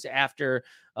some moves after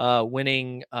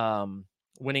winning all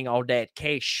that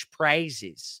cash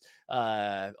prizes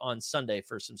on Sunday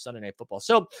for some Sunday Night Football.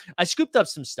 So I scooped up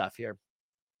some stuff here.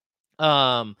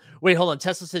 Wait, hold on.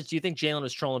 Tesla says, do you think Jalen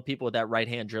was trolling people with that right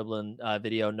hand dribbling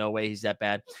video? No way, he's that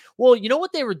bad. Well, you know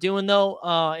what they were doing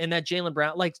though, in that Jalen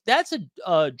Brown, like, that's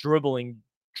a dribbling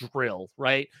drill,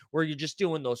 right? Where you're just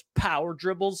doing those power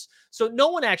dribbles. So no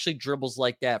one actually dribbles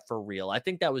like that for real. I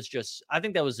think that was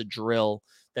a drill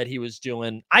that he was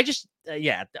doing.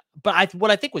 But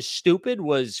what I think was stupid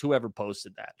was whoever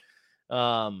posted that.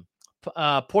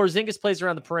 Porzingis plays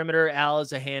around the perimeter. Al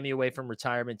is a hammy away from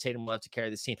retirement. Tatum will have to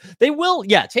carry this team. Tatum will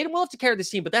have to carry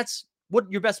this team, but that's what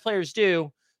your best players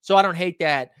do. So I don't hate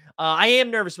that. I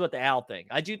am nervous about the Al thing.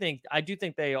 I do think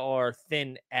they are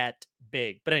thin at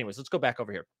big. But anyways, let's go back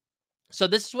over here. So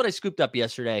this is what I scooped up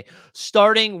yesterday,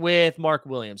 starting with Mark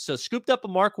Williams. So scooped up a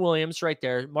Mark Williams right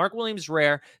there. Mark Williams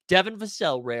rare, Devin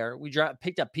Vassell rare. We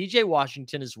picked up PJ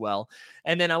Washington as well.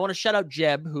 And then I want to shout out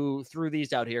Jeb, who threw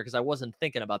these out here because I wasn't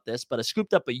thinking about this, but I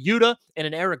scooped up a Yuta and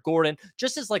an Eric Gordon,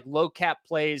 just as like low cap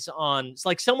plays on. It's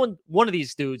like one of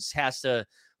these dudes has to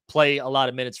play a lot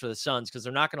of minutes for the Suns because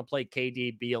they're not going to play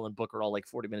KD, Beal, and Booker all like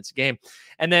 40 minutes a game.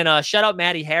 And then shout out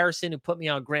Matty Harrison, who put me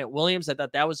on Grant Williams. I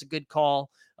thought that was a good call.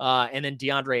 And then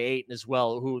DeAndre Ayton as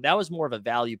well, who that was more of a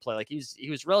value play. Like he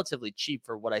was relatively cheap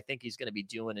for what I think he's going to be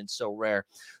doing and so rare.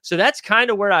 So that's kind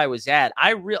of where I was at.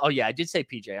 I did say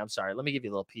PJ. I'm sorry. Let me give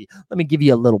you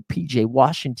a little PJ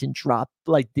Washington drop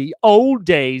like the old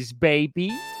days, baby.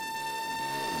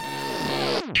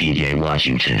 PJ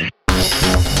Washington.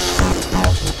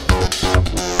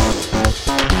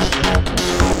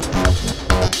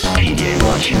 PJ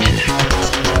Washington.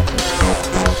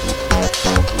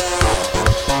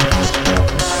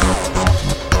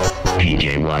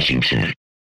 PJ Washington.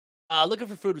 Looking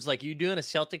for food was like, you doing a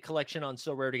Celtic collection on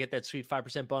So Rare to get that sweet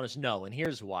 5% bonus? No, and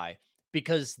here's why.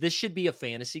 Because this should be a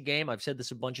fantasy game. I've said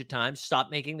this a bunch of times.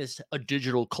 Stop making this a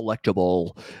digital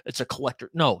collectible. It's a collector.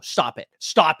 No, stop it.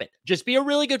 Stop it. Just be a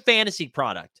really good fantasy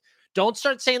product. Don't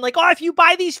start saying like, oh, if you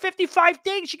buy these 55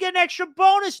 things, you get an extra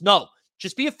bonus. No,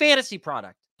 just be a fantasy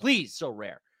product. Please, So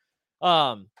Rare.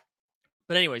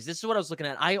 But anyways, this is what I was looking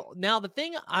at. Now the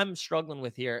thing I'm struggling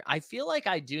with here, I feel like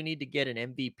I do need to get an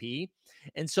MVP.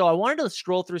 And so I wanted to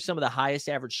scroll through some of the highest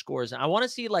average scores. And I want to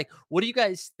see like, what do you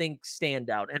guys think stand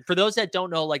out? And for those that don't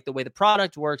know, like the way the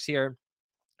product works here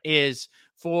is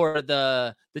for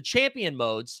the champion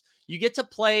modes, you get to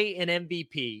play an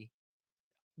MVP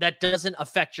that doesn't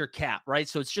affect your cap, right?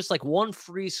 So it's just like one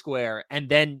free square and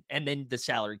then the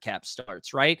salary cap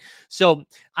starts, right? So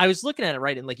I was looking at it,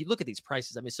 right? And like you look at these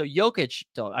prices. I mean, so Jokic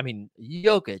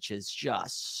is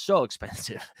just so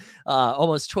expensive.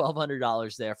 Almost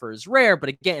 $1,200 there for his rare, but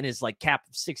again, his like cap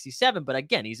of 67, but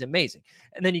again, he's amazing.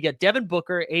 And then you get Devin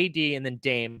Booker, AD, and then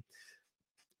Dame.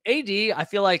 AD, I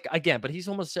feel like again, but he's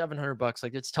almost $700.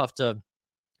 Like it's tough to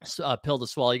pill to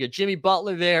swallow. You got Jimmy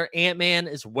Butler there. Ant-Man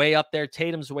is way up there.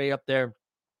 Tatum's way up there.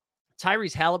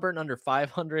 Tyrese Halliburton under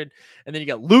 500. And then you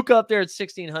got Luka up there at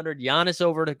 1,600. Giannis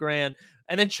over to grand.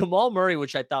 And then Jamal Murray,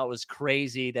 which I thought was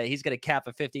crazy that he's going to cap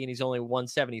a 50 and he's only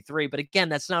 173. But again,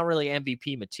 that's not really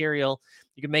MVP material.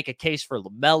 You can make a case for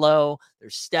LaMelo.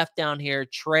 There's Steph down here.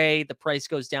 Trey, the price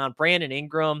goes down. Brandon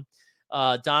Ingram,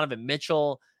 Donovan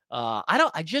Mitchell.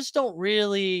 I just don't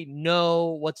really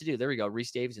know what to do. There we go.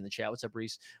 Reese Davies in the chat. What's up,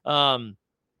 Reese?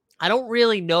 I don't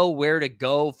really know where to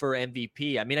go for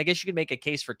MVP. I mean, I guess you could make a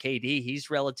case for KD. He's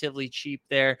relatively cheap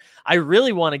there. I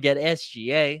really want to get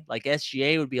SGA. Like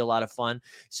SGA would be a lot of fun.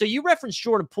 So you referenced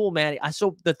Jordan Poole, Matty.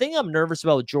 So the thing I'm nervous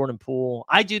about with Jordan Poole,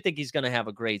 I do think he's going to have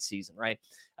a great season, right?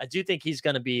 I do think he's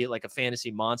going to be like a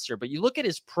fantasy monster. But you look at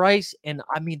his price, and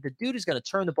I mean, the dude is going to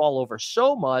turn the ball over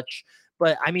so much.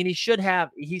 But I mean, he said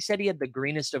he had the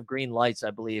greenest of green lights,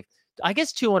 I believe. I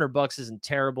guess $200 isn't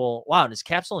terrible. Wow, and his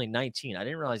cap's only 19. I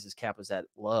didn't realize his cap was that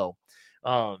low.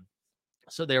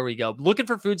 So there we go. Looking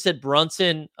for food said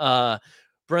Brunson.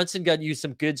 Brunson got you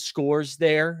some good scores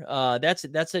there. That's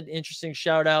an interesting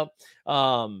shout out.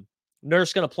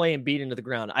 Nurse going to play and beat into the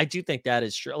ground. I do think that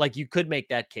is true. Like you could make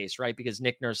that case, right? Because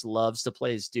Nick Nurse loves to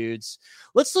play his dudes.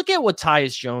 Let's look at what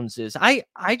Tyus Jones is. I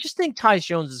just think Tyus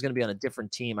Jones is going to be on a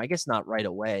different team. I guess not right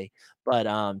away, but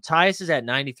Tyus is at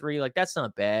 93. Like that's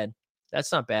not bad.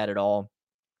 That's not bad at all.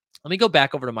 Let me go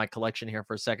back over to my collection here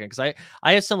for a second because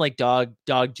I have some like dog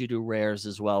doo-doo rares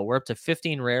as well. We're up to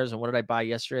 15 rares, and what did I buy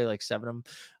yesterday? Like 7 of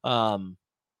them.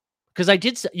 Because I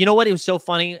did, you know what? It was so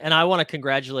funny, and I want to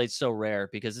congratulate So Rare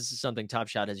because this is something Top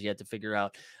Shot has yet to figure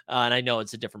out. And I know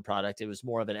it's a different product. It was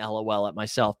more of an LOL at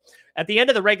myself. At the end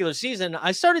of the regular season,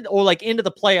 I started, or like into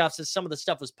the playoffs, as some of the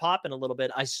stuff was popping a little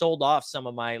bit. I sold off some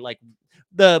of my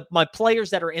my players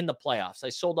that are in the playoffs. I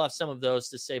sold off some of those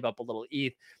to save up a little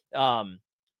ETH.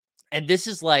 And this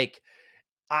is like,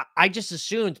 I just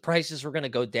assumed prices were going to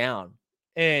go down.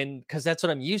 And because that's what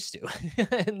I'm used to.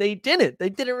 And they didn't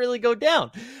really go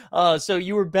down. So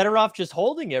you were better off just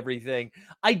holding everything.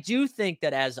 I do think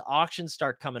that as auctions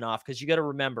start coming off, because you got to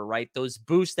remember, right, those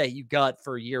boosts that you got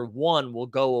for year 1 will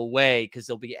go away because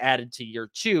they'll be added to year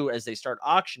 2 as they start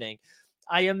auctioning.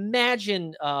 I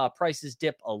imagine prices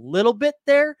dip a little bit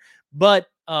there, but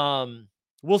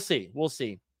we'll see.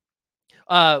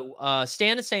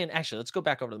 Stan is saying, actually, let's go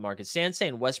back over to the market. Stan's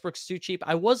saying Westbrook's too cheap.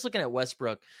 I was looking at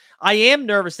Westbrook. I am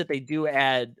nervous that they do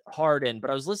add Harden, but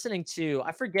I was listening to,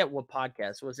 I forget what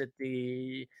podcast. Was it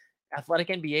the Athletic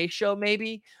NBA show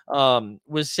maybe?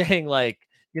 Was saying like,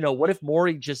 what if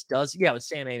Morey just does, it was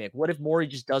Sam Amick. What if Morey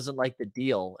just doesn't like the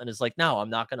deal and is like, no, I'm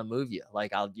not going to move you.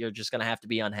 Like you're just going to have to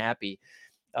be unhappy.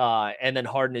 And then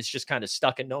Harden is just kind of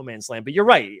stuck in no man's land. But you're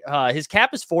right. His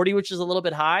cap is 40, which is a little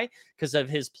bit high because of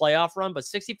his playoff run, but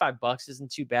 $65 isn't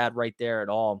too bad right there at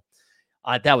all.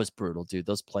 That was brutal, dude.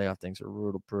 Those playoff things are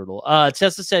brutal.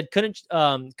 Tesla said, couldn't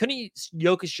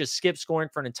Jokic just skip scoring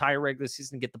for an entire regular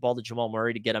season and get the ball to Jamal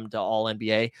Murray to get him to all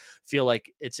NBA? Feel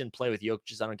like it's in play with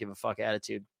Jokic's I don't give a fuck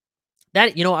attitude.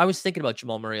 That, I was thinking about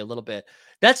Jamal Murray a little bit.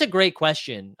 That's a great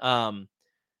question.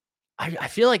 I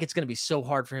feel like it's going to be so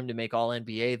hard for him to make all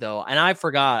NBA though. And I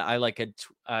forgot, I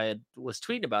was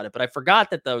tweeting about it, but I forgot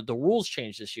that the rules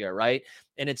changed this year, right?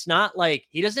 And it's not like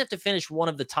he doesn't have to finish one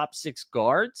of the top 6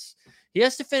 guards. He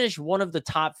has to finish one of the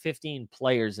top 15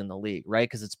 players in the league, right?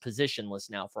 Because it's positionless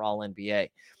now for all NBA.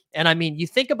 And I mean, you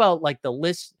think about like the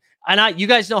list, and you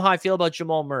guys know how I feel about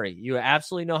Jamal Murray. You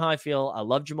absolutely know how I feel. I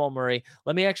love Jamal Murray.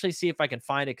 Let me actually see if I can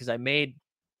find it because I made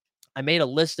a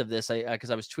list of this because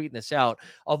I was tweeting this out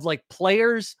of like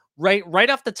players right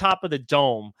off the top of the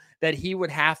dome that he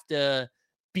would have to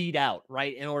beat out,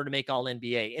 right, in order to make all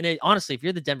NBA. And honestly, if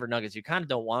you're the Denver Nuggets, you kind of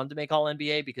don't want him to make all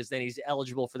NBA because then he's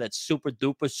eligible for that super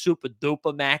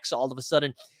duper max. All of a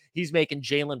sudden, he's making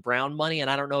Jaylen Brown money,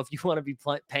 and I don't know if you want to be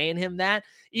paying him that.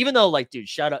 Even though, like, dude,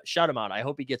 shout him out. I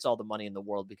hope he gets all the money in the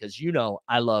world because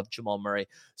I love Jamal Murray.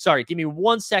 Sorry, give me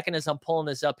 1 second as I'm pulling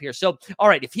this up here. So, all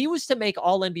right, if he was to make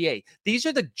all NBA, these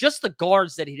are just the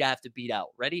guards that he'd have to beat out.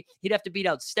 Ready? He'd have to beat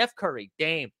out Steph Curry,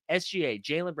 Dame, SGA,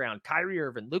 Jaylen Brown, Kyrie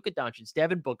Irving, Luka Doncic,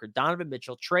 Devin Booker, Donovan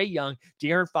Mitchell, Trae Young,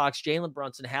 De'Aaron Fox, Jalen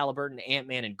Brunson, Halliburton,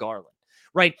 Ant-Man, and Garland.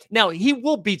 Right now, he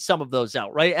will beat some of those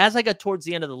out, right? As I got towards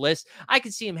the end of the list, I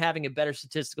could see him having a better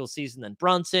statistical season than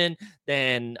Brunson,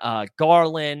 than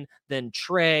Garland, than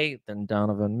Trae, than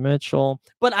Donovan Mitchell.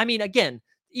 But I mean, again,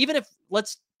 even if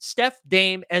Steph,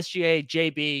 Dame, SGA,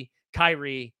 JB,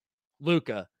 Kyrie,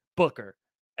 Luka, Booker,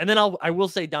 and then I will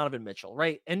say Donovan Mitchell,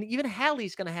 right? And even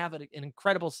Hallie's going to have an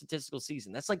incredible statistical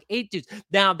season. That's like 8 dudes.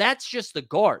 Now, that's just the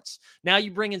guards. Now you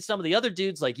bring in some of the other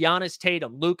dudes like Giannis,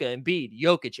 Tatum, Luka, Embiid,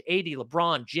 Jokic, AD,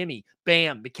 LeBron, Jimmy,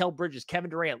 Bam, Mikal Bridges, Kevin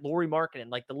Durant, Lauri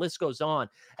Markkanen, like the list goes on.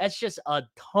 That's just a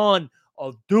ton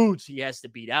of dudes he has to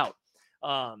beat out.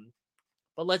 But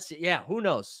let's see. Yeah, who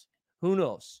knows? Who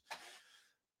knows?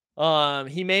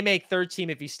 He may make third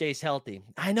team if he stays healthy.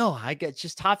 I know. I get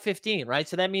just top 15, right?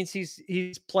 So that means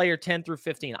he's player 10 through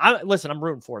 15. I'm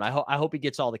rooting for it. I hope he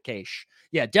gets all the cash.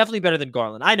 Yeah, definitely better than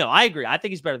Garland. I know. I agree. I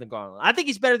think he's better than Garland. I think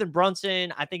he's better than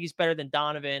Brunson. I think he's better than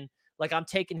Donovan. Like, I'm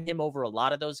taking him over a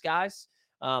lot of those guys.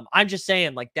 I'm just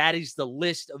saying, like, that is the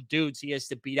list of dudes he has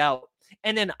to beat out.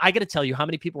 And then I got to tell you how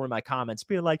many people were in my comments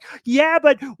being like, yeah,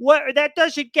 but that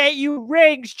doesn't get you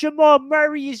rings. Jamal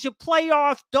Murray is your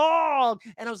playoff dog.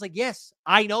 And I was like, yes,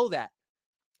 I know that.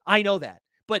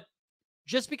 But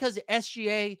just because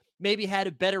SGA maybe had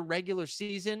a better regular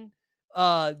season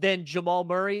than Jamal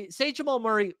Murray, say Jamal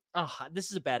Murray,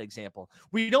 this is a bad example.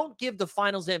 We don't give the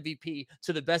finals MVP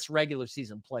to the best regular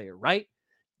season player, right?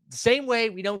 The same way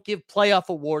we don't give playoff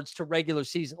awards to regular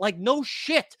season. Like, no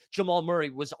shit, Jamal Murray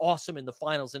was awesome in the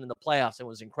finals and in the playoffs and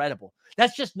was incredible.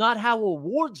 That's just not how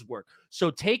awards work.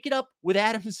 So take it up with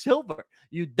Adam Silver,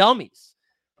 you dummies.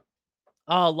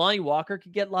 Lonnie Walker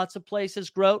could get lots of places,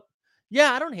 Grote.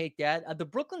 Yeah, I don't hate that. The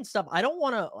Brooklyn stuff, I don't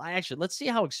want to. Actually, let's see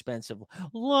how expensive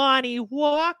Lonnie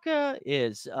Walker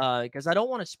is, because I don't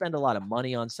want to spend a lot of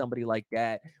money on somebody like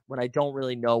that when I don't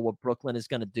really know what Brooklyn is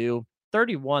going to do.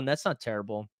 31, that's not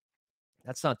terrible.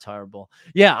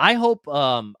 Yeah, I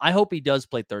hope he does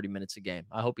play 30 minutes a game.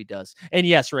 I hope he does. And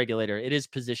yes, regulator, it is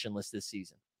positionless this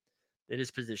season.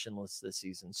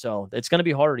 So it's going to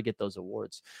be harder to get those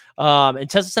awards. And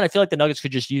Tesla said, I feel like the Nuggets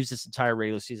could just use this entire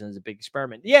regular season as a big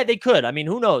experiment. Yeah, they could. I mean,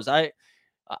 who knows?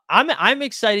 I'm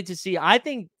excited to see. I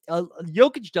think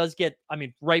Jokic does get, I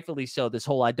mean, rightfully so, this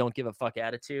whole I don't give a fuck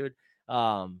attitude.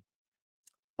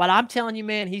 But I'm telling you,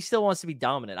 man, he still wants to be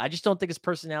dominant. I just don't think his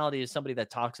personality is somebody that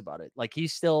talks about it. Like, he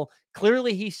still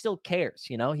cares.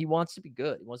 He wants to be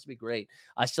good. He wants to be great.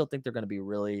 I still think they're going to be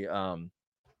really,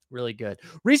 really good.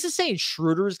 Reese is saying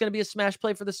Schroeder is going to be a smash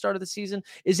play for the start of the season.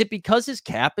 Is it because his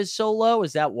cap is so low?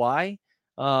 Is that why?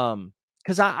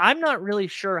 Because I'm not really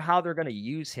sure how they're going to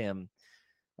use him.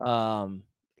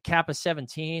 Cap is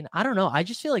 17. I don't know. I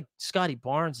just feel like Scotty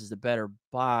Barnes is the better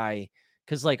buy.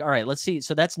 Because, like, all right, let's see.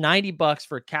 So that's $90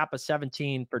 for Kappa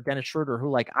 17 for Dennis Schroeder, who,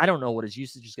 like, I don't know what his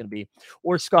usage is going to be.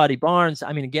 Or Scotty Barnes.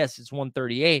 I mean, I guess it's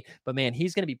 138, but man,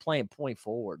 he's going to be playing point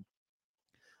forward.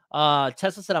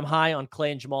 Tesla said, I'm high on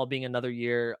Clay and Jamal being another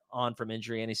year on from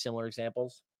injury. Any similar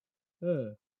examples?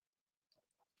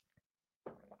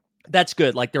 That's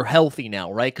good. Like, they're healthy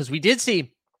now, right? Because we did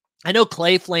see, I know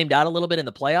Clay flamed out a little bit in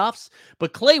the playoffs,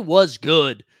 but Clay was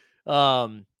good.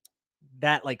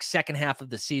 That like second half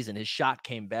of the season, his shot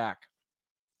came back.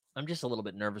 I'm just a little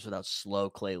bit nervous with how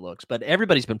slow Clay looks, but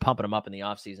everybody's been pumping him up in the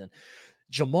offseason.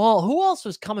 Jamal, who else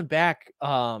was coming back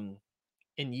in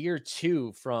year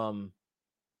 2 from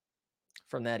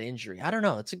from that injury? I don't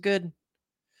know. It's a good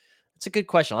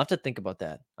question. I'll have to think about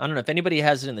that. I don't know if anybody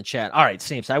has it in the chat. All right,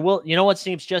 Sneeps. I will. You know what,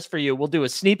 Sneeps? Just for you, we'll do a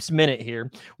Sneeps minute here.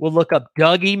 We'll look up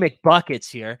Dougie McBuckets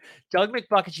here. Doug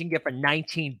McBuckets you can get for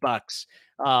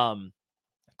 $19.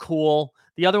 Cool.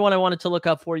 The other one I wanted to look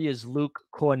up for you is Luke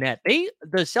Cornett. The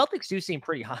Celtics do seem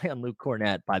pretty high on Luke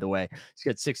Cornett, by the way. He's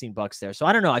got $16 there. So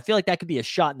I don't know. I feel like that could be a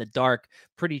shot in the dark.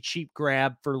 Pretty cheap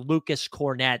grab for Lucas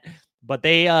Cornett. But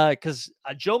they, because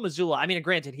Joe Mazzulla, I mean,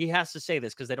 granted, he has to say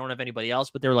this because they don't have anybody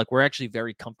else, but they're like, we're actually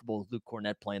very comfortable with Luke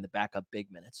Cornett playing the backup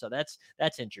big minutes. So that's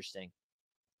interesting.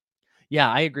 Yeah,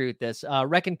 I agree with this.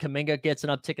 Reckon Kuminga gets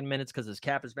an uptick in minutes because his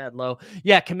cap is mad low.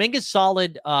 Yeah, Kuminga's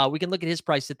solid. We can look at his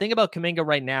price. The thing about Kuminga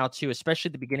right now, too, especially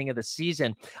at the beginning of the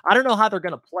season, I don't know how they're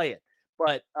going to play it.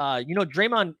 But,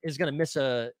 Draymond is going to miss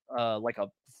at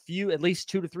least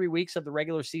 2 to 3 weeks of the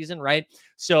regular season, right?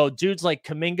 So dudes like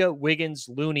Kuminga, Wiggins,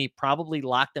 Looney probably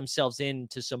lock themselves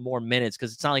into some more minutes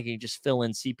because it's not like you can just fill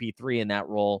in CP3 in that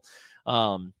role.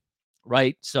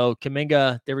 Right. So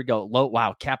Kuminga, there we go.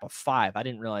 Wow. Cap of 5. I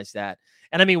didn't realize that.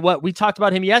 And I mean, what we talked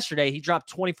about him yesterday, he dropped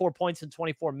 24 points in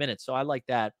 24 minutes. So I like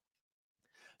that.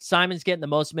 Simon's getting the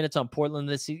most minutes on Portland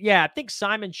this season. Yeah, I think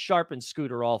Simon, Sharp, and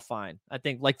Scoot are all fine. I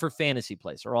think like for fantasy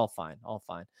plays are all fine. All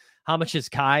fine. How much is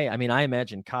Kai? I mean, I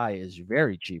imagine Kai is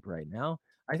very cheap right now.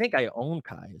 I think I own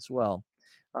Kai as well.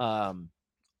 I'm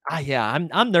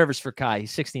nervous for Kai.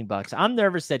 He's $16. I'm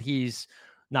nervous that he's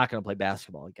not going to play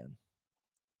basketball again.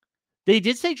 They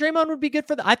did say Draymond would be good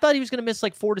for that. I thought he was going to miss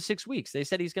like 4 to 6 weeks. They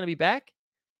said he's going to be back.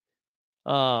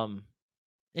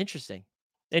 Interesting.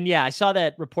 And yeah, I saw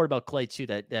that report about Clay too,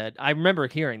 that I remember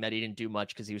hearing that he didn't do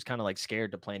much because he was kind of like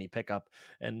scared to play any pickup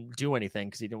and do anything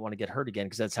because he didn't want to get hurt again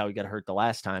because that's how he got hurt the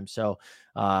last time. So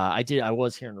I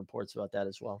was hearing reports about that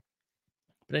as well.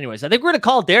 But anyways, I think we're going to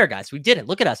call it there, guys. We did it.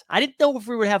 Look at us. I didn't know if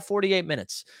we would have 48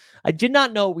 minutes. I did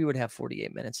not know we would have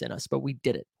 48 minutes in us, but we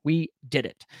did it. We did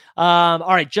it. All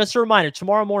right, just a reminder,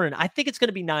 tomorrow morning, I think it's going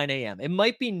to be 9 a.m. It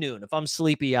might be noon if I'm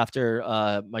sleepy after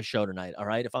my show tonight, all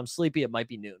right? If I'm sleepy, it might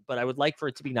be noon, but I would like for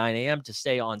it to be 9 a.m. to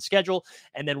stay on schedule,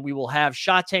 and then we will have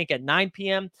Shot Tank at 9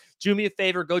 p.m. Do me a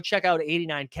favor, go check out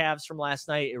 89 Cavs from last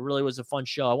night. It really was a fun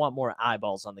show. I want more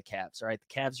eyeballs on the Cavs, all right?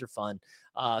 The Cavs are fun.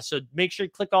 So make sure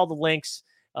you click all the links.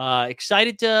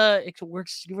 Excited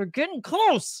we're getting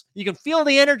close. You can feel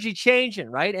the energy changing,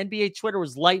 right? NBA Twitter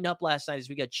was lighting up last night as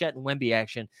we got Chet and Wemby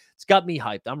action. It's got me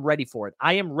hyped. I'm ready for it.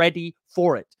 I am ready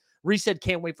for it. Reset,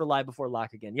 can't wait for live before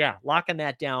lock again. Yeah, locking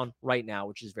that down right now,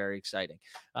 which is very exciting.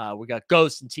 We got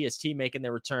Ghost and TST making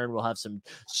their return. We'll have some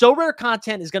So Rare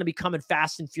content is going to be coming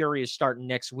fast and furious starting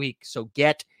next week. So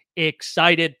get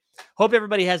excited. Hope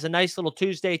everybody has a nice little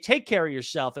Tuesday. Take care of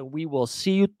yourself, and we will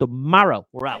see you tomorrow.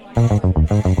 We're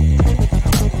out.